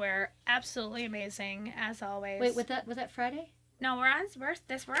choirs were absolutely amazing as always. Wait, was that Friday? No, we're on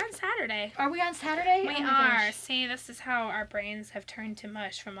Saturday. Are we on Saturday? We Oh my are. gosh. See, this is how our brains have turned to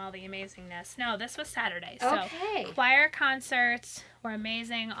mush from all the amazingness. No, this was Saturday. So Okay. choir concerts were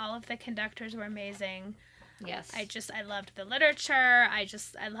amazing. All of the conductors were amazing. Yes. I loved the literature. I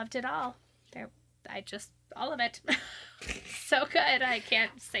loved it all. All of it. So good. I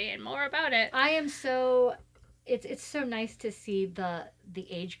can't say more about it. I am so. It's so nice to see the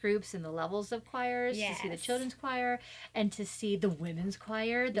age groups and the levels of choirs. To see the Yes. children's choir and to see the women's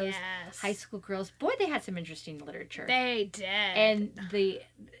choir. Those Yes. high school girls. Boy, they had some interesting literature. They did. And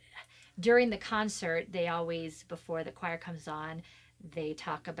during the concert, they always, before the choir comes on, they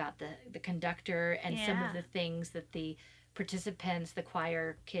talk about the conductor and some of Yeah. the things that the participants, the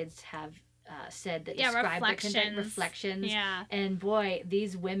choir kids have said that describe the conduct reflections. Yeah. And boy,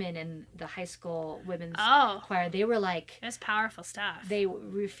 these women in the high school women's Oh, choir, they were like, it was powerful stuff. they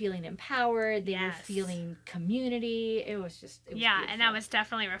were feeling empowered. They were Yes. feeling community. It was and that beautiful. was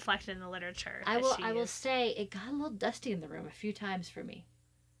definitely reflected in the literature. I that she will used. say it got a little dusty in the room a few times for me.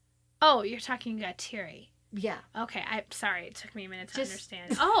 Oh, you're talking about teary. Yeah. Okay, I'm sorry. It took me a minute to Just-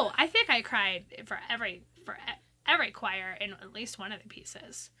 understand. Oh, I think I cried for every choir in at least one of the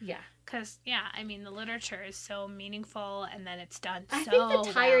pieces. Yeah. because, yeah, I mean, the literature is so meaningful, and then it's done so I think the well.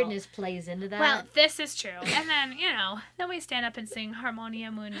 tiredness plays into that. Well, this is true. And then, then we stand up and sing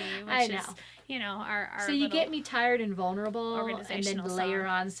Harmonia Mundi, I which know. is, our So you get me tired and vulnerable, and then organizational layer song.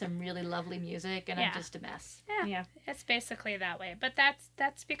 on some really lovely music, and I'm Yeah. just a mess. Yeah, it's basically that way. But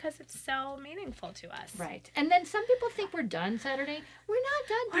that's because it's so meaningful to us. Right. And then some people think we're done Saturday. We're not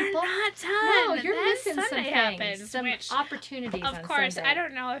done, We're people. not done. No, you're Then missing some Sunday things, happens, some which, opportunities of on course, Sunday. I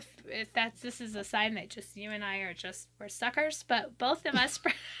don't know if this is a sign that just you and I we're suckers, but both of us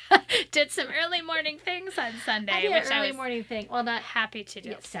did some early morning things on Sunday, I did which an I early was morning thing. Well, not happy to do.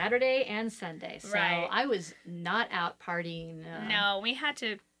 yeah, Saturday and Sunday. So Right. I was not out partying. No, we had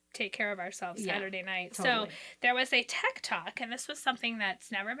to take care of ourselves Yeah, Saturday night. totally. So there was a tech talk, and this was something that's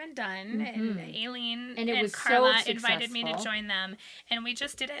never been done. And Aileen And it was so Carla invited me to successful. join them, and we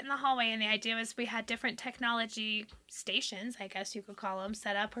just did it in the hallway. And the idea was we had different technology stations, I guess you could call them,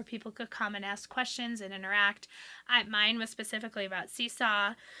 set up where people could come and ask questions and interact. Mine was specifically about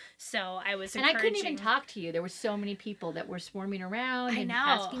Seesaw, so I was And I encouraging. couldn't even talk to you. There were so many people that were swarming around and know.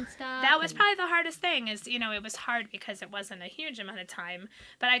 asking stuff. That was and- probably the hardest thing is, it was hard because it wasn't a huge amount of time.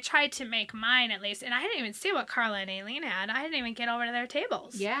 But I tried to make mine at least. And I didn't even see what Carla and Aileen had. I didn't even get over to their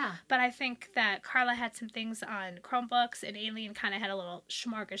tables. Yeah. But I think that Carla had some things on Chromebooks and Aileen kind of had a little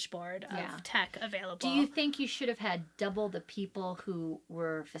smorgasbord of tech available. Do you think you should have had double the people who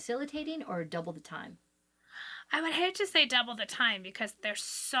were facilitating or double the time? I would hate to say double the time because there's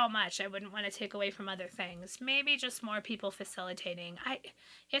so much I wouldn't want to take away from other things. Maybe just more people facilitating.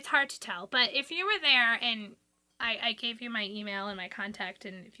 It's hard to tell. But if you were there and I gave you my email and my contact,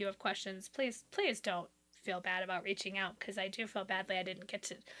 and if you have questions, please don't feel bad about reaching out, because I do feel badly I didn't get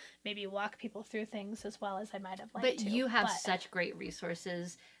to maybe walk people through things as well as I might have liked But to. you have such great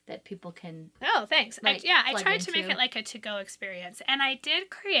resources that people can... Oh, thanks. Like, I plug tried to make into. it like a to-go experience. And I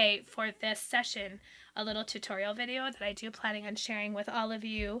did create for this session a little tutorial video that I do planning on sharing with all of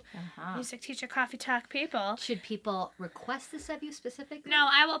you Music Teacher Coffee Talk people. Should people request this of you specifically? No,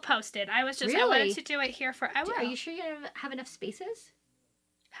 I will post it. I wanted to do it here for... I will. Are you sure you have enough spaces?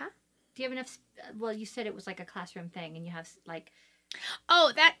 Huh? Do you have enough... Well, you said it was like a classroom thing, and you have like...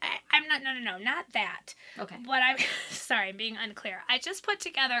 Oh, that I'm not. No, not that. Okay. What I'm sorry, I'm being unclear. I just put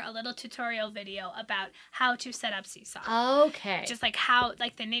together a little tutorial video about how to set up Seesaw. Okay. Just like how,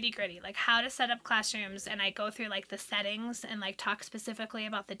 like the nitty gritty, like how to set up classrooms, and I go through like the settings and like talk specifically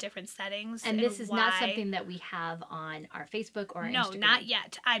about the different settings. And this is why. not something that we have on our Facebook or No, Instagram. not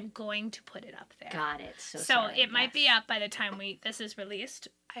yet. I'm going to put it up there. Got it. So So it might be up by the time this is released.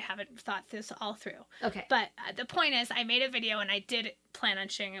 I haven't thought this all through. Okay. But the point is, I made a video, and I did plan on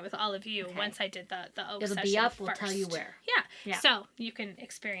sharing it with all of you once I did the Oak It'll session be up. first. We'll tell you where. Yeah. So you can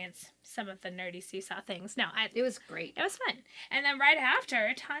experience some of the nerdy Seesaw things. No, It was great. it was fun. And then right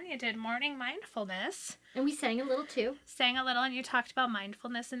after, Tanya did morning mindfulness, And we sang a little too. sang a little, and you talked about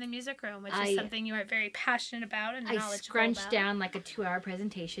mindfulness in the music room, which is something you are very passionate about and I knowledgeable scrunched about. down like a 2-hour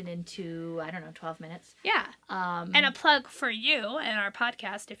presentation into, 12 minutes. Yeah. Um, And a plug for you and our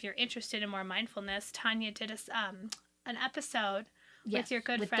podcast, if you're interested in more mindfulness, Tanya did an episode yes, with your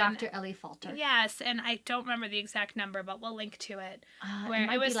good with friend. Dr. Ellie Falter. Yes, and I don't remember the exact number, but we'll link to it. It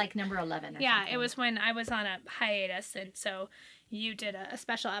might be like number 11 or something. It was when I was on a hiatus, and so you did a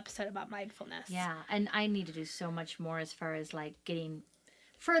special episode about mindfulness. Yeah, and I need to do so much more as far as like getting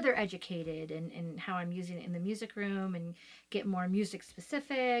further educated and how I'm using it in the music room and get more music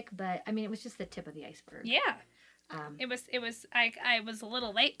specific. But I mean, it was just the tip of the iceberg. Yeah. Um, It was. I was a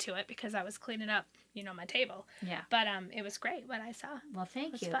little late to it because I was cleaning up, my table. yeah. But it was great what I saw. Well,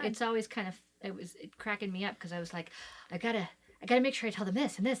 thank was you. fun. It's always kind of it cracking me up because I was like, I gotta make sure I tell them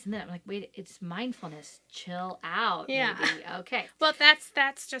this and this and that. I'm like, wait, it's mindfulness. Chill out. Yeah. Maybe. Okay. Well, that's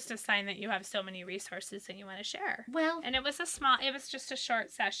just a sign that you have so many resources that you want to share. Well, And it was just a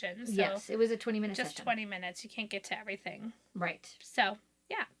short session. So yes, it was a 20-minute just session. 20 minutes. You can't get to everything. Right. So,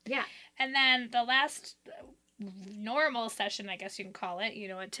 yeah. Yeah. And then the last normal session, I guess you can call it,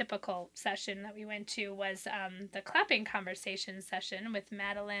 a typical session that we went to was the clapping conversation session with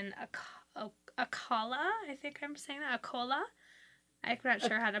Madeline Acola. I think I'm saying that. Acola? I'm not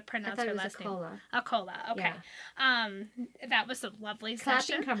sure how to I pronounce thought her it was last a name. cola. Acola. Okay. That was a lovely Clapping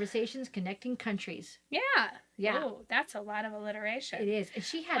session. conversations connecting countries. Yeah. Yeah. Oh, that's a lot of alliteration. It is. And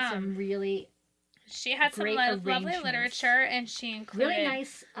she had some really, She had some great lovely arrangements. literature, and she included really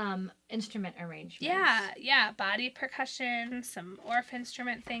nice instrument arrangements. Yeah, body percussion, some Orff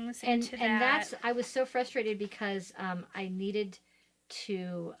instrument things And into that. and that's, I was so frustrated because I needed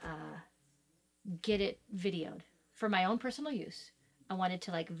to get it videoed for my own personal use. I wanted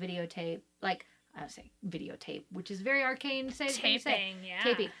to like videotape, like I would say videotape, which is very arcane to say. Taping, yeah.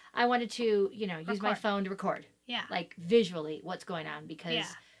 Taping. I wanted to, use my Record. phone to record, Yeah. like visually what's going on, because Yeah.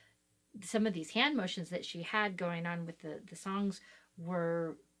 some of these hand motions that she had going on with the songs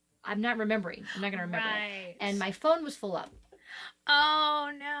were, I'm not remembering. I'm not going to remember it. Right. And my phone was full up.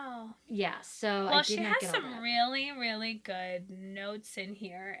 Oh, no. Yeah, so Well, I did she not has get all some that. really, really good notes in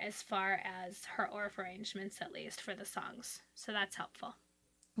here as far as her orff arrangements, at least, for the songs. So that's helpful.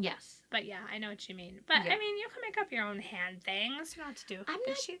 Yes. But yeah, I know what you mean. But Yeah. I mean, you can make up your own hand things. You know what to do. I'm And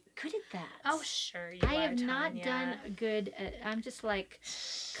not good at that. Oh, sure you I are, have not Tanya. done good at, I'm just like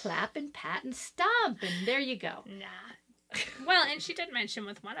clap and pat and stomp, and there you go. Nah. Well, and she did mention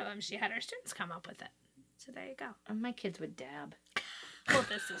with one of them, she had her students come up with it. So there you go. My kids would dab. Well,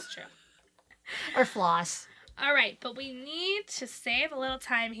 this is true. Or floss. All right, but we need to save a little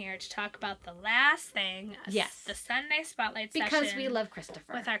time here to talk about the last thing. Yes. The Sunday Spotlight Because session. we love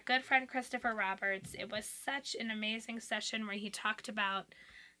Christopher. With our good friend Christopher Roberts. It was such an amazing session where he talked about,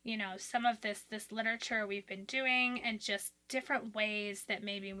 some of this literature we've been doing and just different ways that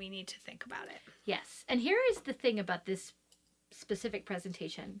maybe we need to think about it. Yes. And here is the thing about this specific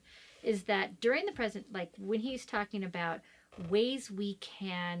presentation, is that during the when he's talking about ways we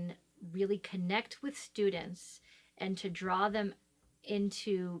can really connect with students and to draw them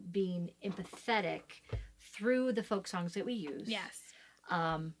into being empathetic through the folk songs that we use. Yes.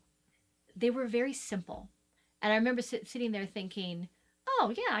 They were very simple. And I remember sitting there thinking,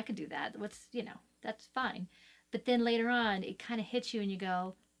 oh, yeah, I could do that. That's fine. But then later on, it kind of hits you and you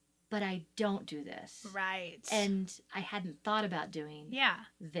go, but I don't do this. Right. And I hadn't thought about doing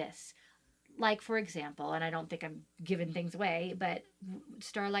this. Like, for example, and I don't think I'm giving things away, but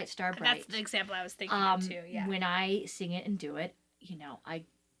Starlight, Star Bright. That's the example I was thinking of too, yeah. When I sing it and do it, I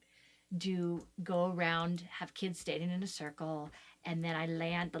do go around, have kids standing in a circle, and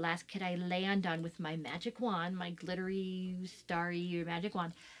then the last kid I land on with my magic wand, my glittery, starry magic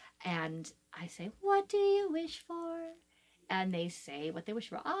wand, and I say, what do you wish for? And they say what they wish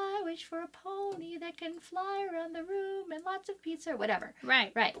for. I wish for a pony that can fly around the room and lots of pizza or whatever.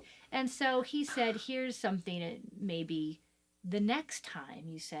 Right. Right. And so he said, here's something that maybe the next time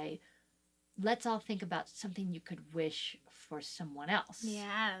you say, let's all think about something you could wish for someone else.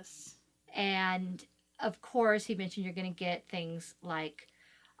 Yes. And of course, he mentioned you're going to get things like,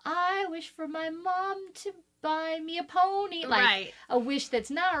 I wish for my mom to buy me a pony. Like a wish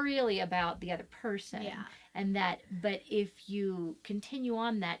that's not really about the other person. Yeah. But if you continue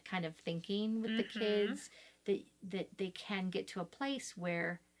on that kind of thinking with the kids, that they can get to a place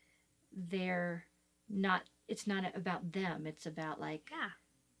where it's not about them. It's about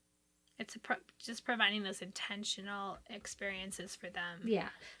it's just providing those intentional experiences for them. Yeah.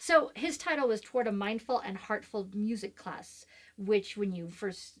 So his title was Toward a Mindful and Heartful Music Class, which when you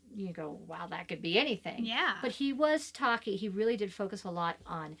first, go, wow, that could be anything. Yeah. But he really did focus a lot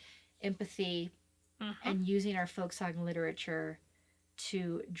on empathy and using our folk song literature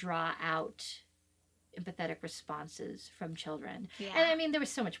to draw out empathetic responses from children. Yeah. And I mean, there was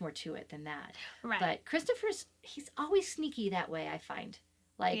so much more to it than that. Right. But he's always sneaky that way, I find.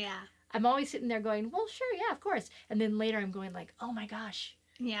 Yeah. I'm always sitting there going, well, sure, yeah, of course. And then later I'm going like, oh my gosh.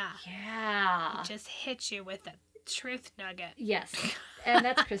 Yeah. Yeah. It just hits you with a truth nugget. Yes. And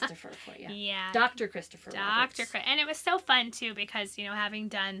that's Christopher for you. Yeah. Dr. Christopher Roberts. And it was so fun, too, because, having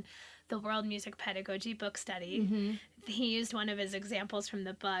done the World Music Pedagogy book study, he used one of his examples from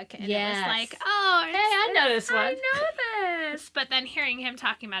the book, and it was like, oh, hey, I know this one. I know this. But then hearing him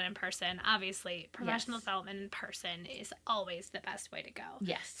talking about it in person, obviously, professional development in person is always the best way to go.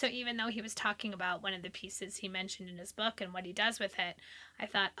 Yes. So even though he was talking about one of the pieces he mentioned in his book and what he does with it, I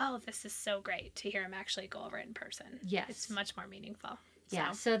thought, oh, this is so great to hear him actually go over it in person. Yes. It's much more meaningful.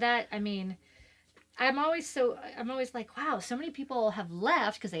 Yeah. So that, I mean, I'm always like, wow, so many people have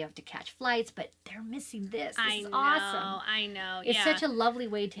left because they have to catch flights, but they're missing this. This is awesome. I know. It's such a lovely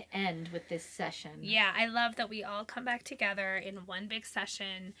way to end with this session. Yeah, I love that we all come back together in one big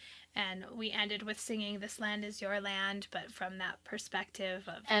session, and we ended with singing "This Land Is Your Land," but from that perspective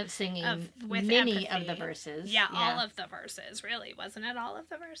of singing with many empathy. of the verses. Yeah, all of the verses, really. Wasn't it all of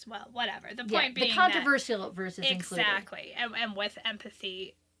the verses? Well, whatever. The point being the controversial verses included. Exactly, and with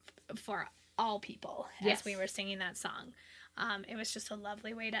empathy for all people as we were singing that song. It was just a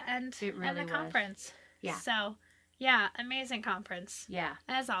lovely way to end the conference. Yeah. So, yeah, amazing conference. Yeah.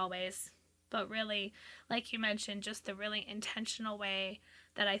 As always. But really, like you mentioned, just the really intentional way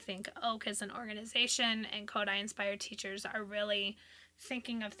that I think Oak as an organization and Kodály Inspired Teachers are really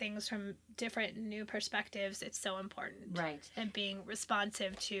thinking of things from different new perspectives. It's so important. Right. And being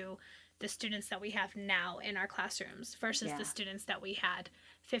responsive to the students that we have now in our classrooms versus Yeah. the students that we had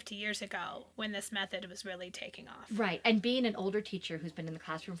 50 years ago when this method was really taking off. Right. And being an older teacher who's been in the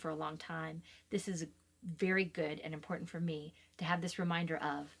classroom for a long time, this is very good and important for me to have this reminder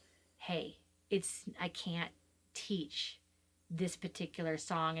of, hey, I can't teach this particular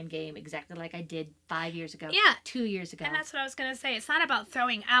song and game exactly like I did 5 years ago, Yeah. 2 years ago. And that's what I was going to say. It's not about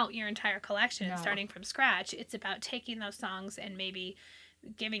throwing out your entire collection and No. starting from scratch. It's about taking those songs and maybe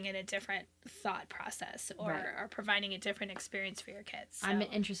giving it a different thought process or, Right. or providing a different experience for your kids. So. I'm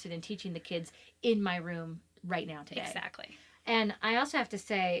interested in teaching the kids in my room right now today. Exactly. And I also have to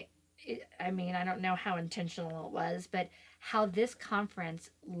say, I mean, I don't know how intentional it was, but how this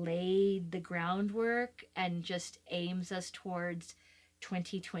conference laid the groundwork and just aims us towards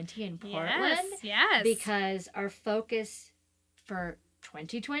 2020 in Portland. Yes. Because our focus for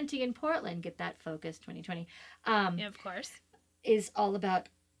 2020 in Portland, get that focus, 2020, Yeah, of course. is all about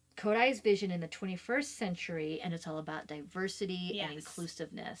Kodai's vision in the 21st century, and it's all about diversity and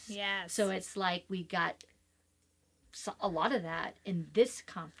inclusiveness. Yes. So it's like we got a lot of that in this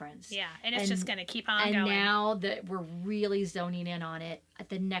conference. Yeah, and it's just going to keep on and going. And now that we're really zoning in on it at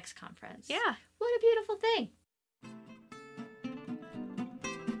the next conference. Yeah. What a beautiful thing.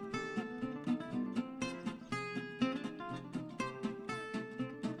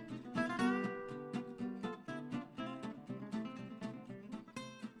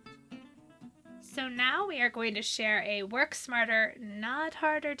 So now we are going to share a work smarter, not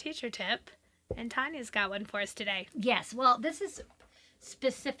harder teacher tip. And Tanya's got one for us today. Yes. Well, this is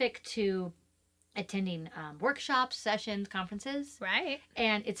specific to attending workshops, sessions, conferences. Right.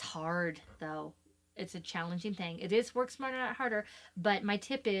 And it's hard, though. It's a challenging thing. It is work smarter, not harder. But my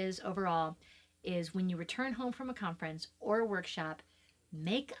tip is, overall, is when you return home from a conference or a workshop,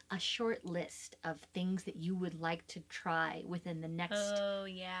 make a short list of things that you would like to try within the next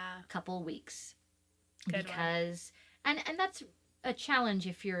couple weeks. Good because one. And that's a challenge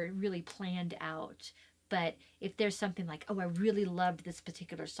if you're really planned out. But if there's something like, oh, I really loved this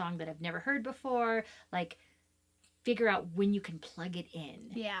particular song that I've never heard before, like, figure out when you can plug it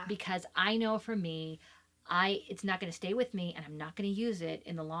in. Yeah. Because I know for me, it's not going to stay with me, and I'm not going to use it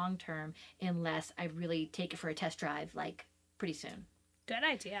in the long term unless I really take it for a test drive, like, pretty soon. Good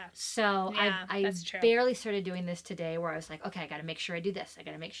idea. So yeah, I barely started doing this today, where I was like, okay, I got to make sure I do this. I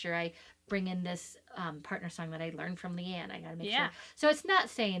got to make sure I bring in this partner song that I learned from Leanne. I got to make sure. So it's not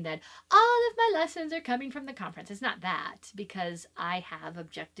saying that all of my lessons are coming from the conference. It's not that, because I have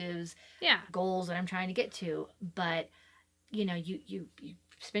objectives, goals that I'm trying to get to. But, you know, you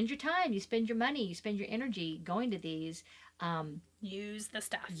spend your time, you spend your money, you spend your energy going to these. Use the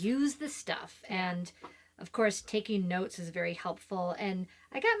stuff. Yeah. And of course, taking notes is very helpful. And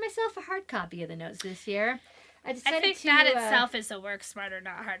I got myself a hard copy of the notes this year. I think that itself is a work smarter,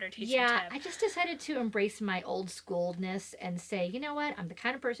 not harder teaching tip. I just decided to embrace my old schooledness and say, you know what? I'm the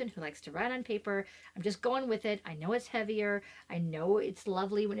kind of person who likes to write on paper. I'm just going with it. I know it's heavier. I know it's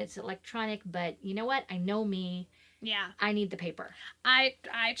lovely when it's electronic. But you know what? I know me. Yeah. I need the paper. I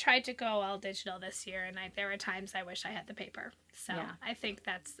tried to go all digital this year, and there were times I wish I had the paper. So I think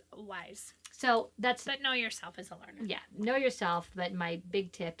that's wise. But know yourself as a learner. Yeah, know yourself. But my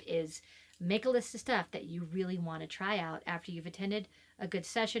big tip is make a list of stuff that you really want to try out after you've attended a good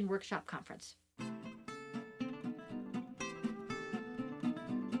session, workshop, conference.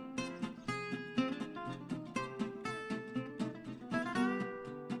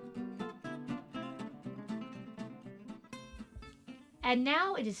 And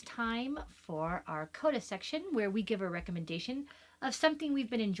now it is time for our Coda section, where we give a recommendation of something we've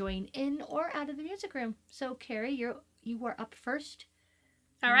been enjoying in or out of the music room. So, Carrie, you are up first.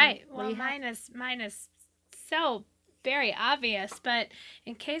 All right. Well, mine is so very obvious, but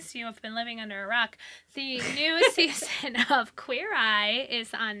in case you have been living under a rock, the new season of Queer Eye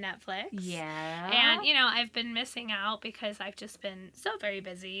is on Netflix. Yeah. And, you know, I've been missing out because I've just been so very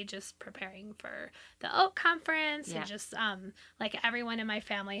busy just preparing for the Oak Conference and just, like, everyone in my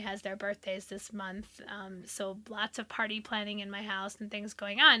family has their birthdays this month. So lots of party planning in my house and things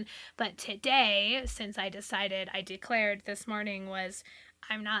going on. But today, since I declared this morning was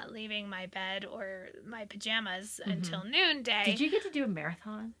I'm not leaving my bed or my pajamas until noonday. Did you get to do a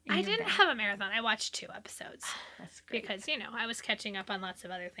marathon? I didn't have a marathon. I watched 2 episodes. That's great. Because, you know, I was catching up on lots of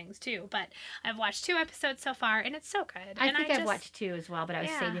other things too. But I've watched 2 episodes so far, and it's so good. I think I've watched 2 as well, but I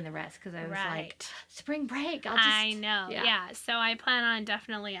was saving the rest because I was like, spring break. I know. Yeah. So I plan on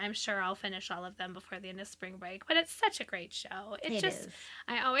I'm sure I'll finish all of them before the end of spring break. But it's such a great show. It is.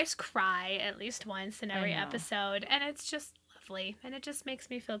 I always cry at least once in every episode, and it's just lovely, and it just makes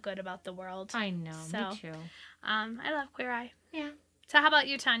me feel good about the world. I know, me too. I love Queer Eye. Yeah. So how about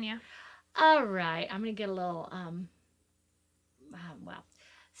you, Tanya? All right, I'm gonna get a little well.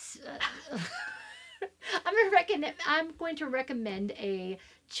 I'm going to recommend a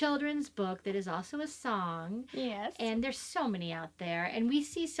children's book that is also a song. Yes. And there's so many out there, and we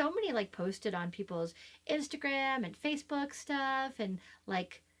see so many like posted on people's Instagram and Facebook stuff, and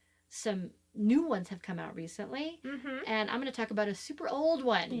like some new ones have come out recently. Mm-hmm. And I'm going to talk about a super old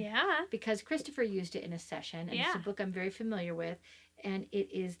one. Yeah. Because Christopher used it in a session, and it's a book I'm very familiar with, and it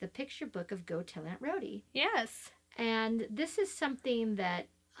is the picture book of Go Tell Aunt Rhody. Yes. And this is something that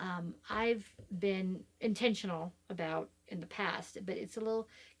I've been intentional about in the past, but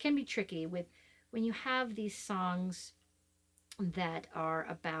can be tricky with when you have these songs that are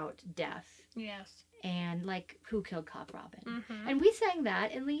about death. Yes. And like Who Killed Cock Robin. Mm-hmm. And we sang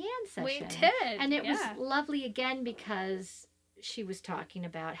that in Leanne's session. We did. And it was lovely again because she was talking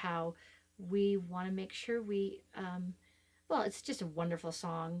about how we want to make sure it's just a wonderful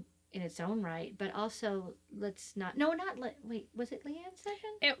song in its own right, but also was it Leanne's session?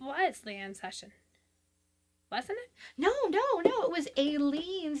 It was Leanne's session. Wasn't it? No, it was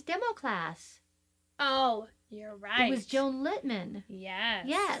Aileen's demo class. Oh, you're right. It was Joan Littman. Yes.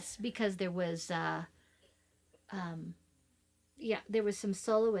 Yes, because there was there was some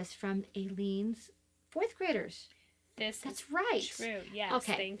soloists from Aileen's fourth graders. That's right. True. Yes.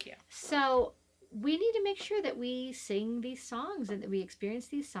 Okay. Thank you. So we need to make sure that we sing these songs and that we experience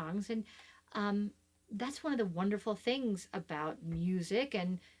these songs, and that's one of the wonderful things about music,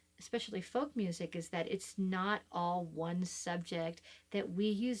 and especially folk music, is that it's not all one subject, that we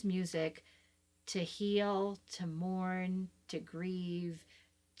use music to heal, to mourn, to grieve,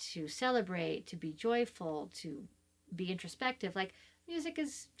 to celebrate, to be joyful, to be introspective. Like, music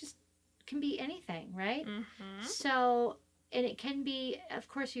can be anything, right? Mm-hmm. So, and it can be, of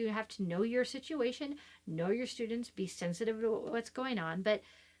course, you have to know your situation, know your students, be sensitive to what's going on, but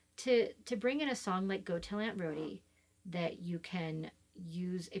to bring in a song like Go Tell Aunt Rhody that you can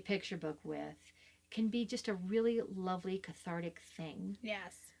use a picture book with can be just a really lovely cathartic thing.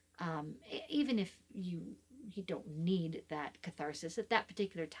 Yes. Even if you don't need that catharsis at that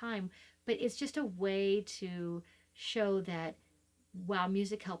particular time, but it's just a way to show that, wow,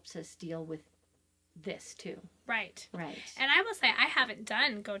 music helps us deal with this too. Right. Right. And I will say, I haven't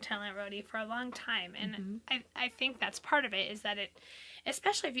done Go Tell Aunt Rhody for a long time, and I think that's part of it, is that it,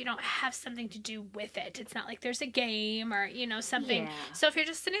 especially if you don't have something to do with it, it's not like there's a game or something. Yeah. So if you're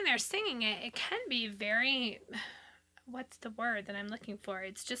just sitting there singing it, it can be very, what's the word that I'm looking for?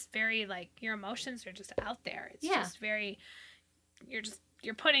 It's just very, like, your emotions are just out there. It's just very,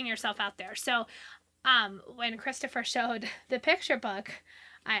 you're putting yourself out there. So when Christopher showed the picture book,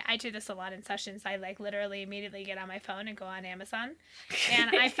 I do this a lot in sessions. I literally immediately get on my phone and go on Amazon,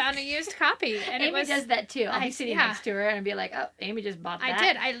 and I found a used copy. And Amy does that too. I'll be sitting next to her and I'll be like, "Oh, Amy just bought that." I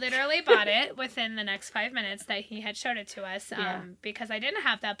did. I literally bought it within the next 5 minutes that he had showed it to us, because I didn't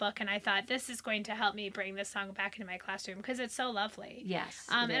have that book, and I thought, this is going to help me bring this song back into my classroom because it's so lovely. Yes.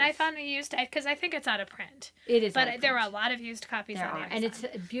 And I found a used, because I think it's out of print. It is, but there were a lot of used copies. There on are, Amazon. and it's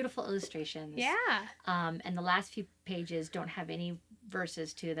beautiful illustrations. Yeah. And the last few pages don't have any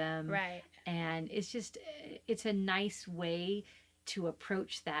verses to them. Right. And it's a nice way to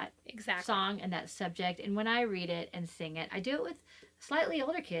approach that song and that subject. And when I read it and sing it, I do it with slightly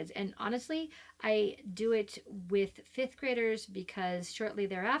older kids. And honestly, I do it with fifth graders because shortly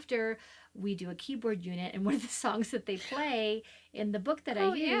thereafter, we do a keyboard unit. And one of the songs that they play in the book that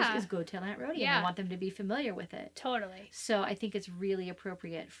I use is Go Tell Aunt Rhody. And I want them to be familiar with it. Totally. So I think it's really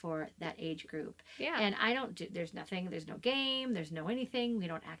appropriate for that age group. Yeah. And there's no game, there's no anything. We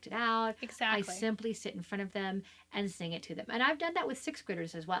don't act it out. Exactly. I simply sit in front of them and sing it to them. And I've done that with sixth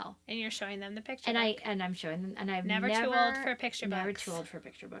graders as well. And you're showing them the picture and book. I'm showing them, and I've never too old for picture books. Never too old for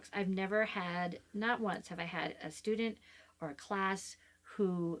picture books. I've never had, not once have I had a student or a class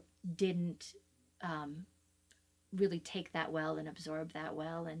who didn't really take that well and absorb that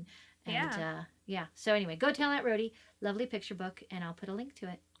well. And So anyway, Go Tell Aunt Rhody, lovely picture book, and I'll put a link to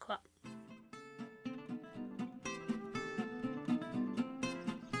it. Cool.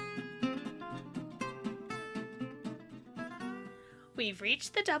 We've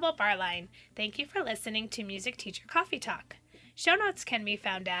reached the double bar line. Thank you for listening to Music Teacher Coffee Talk. Show notes can be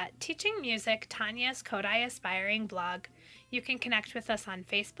found at Teaching Music, Tanya's Kodai Aspiring blog. You can connect with us on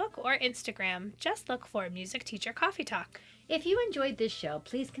Facebook or Instagram. Just look for Music Teacher Coffee Talk. If you enjoyed this show,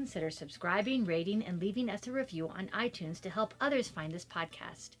 please consider subscribing, rating, and leaving us a review on iTunes to help others find this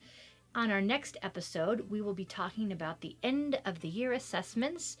podcast. On our next episode, we will be talking about the end of the year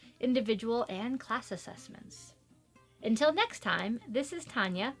assessments, individual and class assessments. Until next time, this is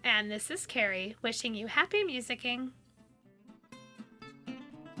Tanya. And this is Carrie, wishing you happy musicking.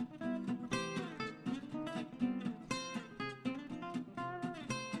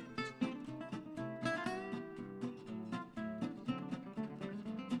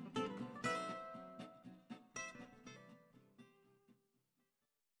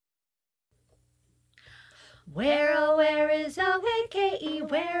 Where, oh, where is O-A-K-E?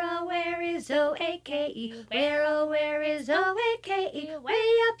 Where, oh, where is O-A-K-E? Where, oh, where is O-A-K-E?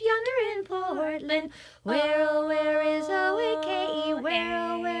 Way up yonder in Portland. Where, oh, where is O-A-K-E?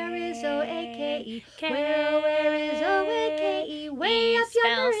 Where, oh, where is O-A-K-E? Where, oh, where is O-A-K-E? Way up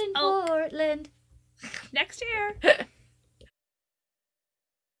yonder in Portland. Next year.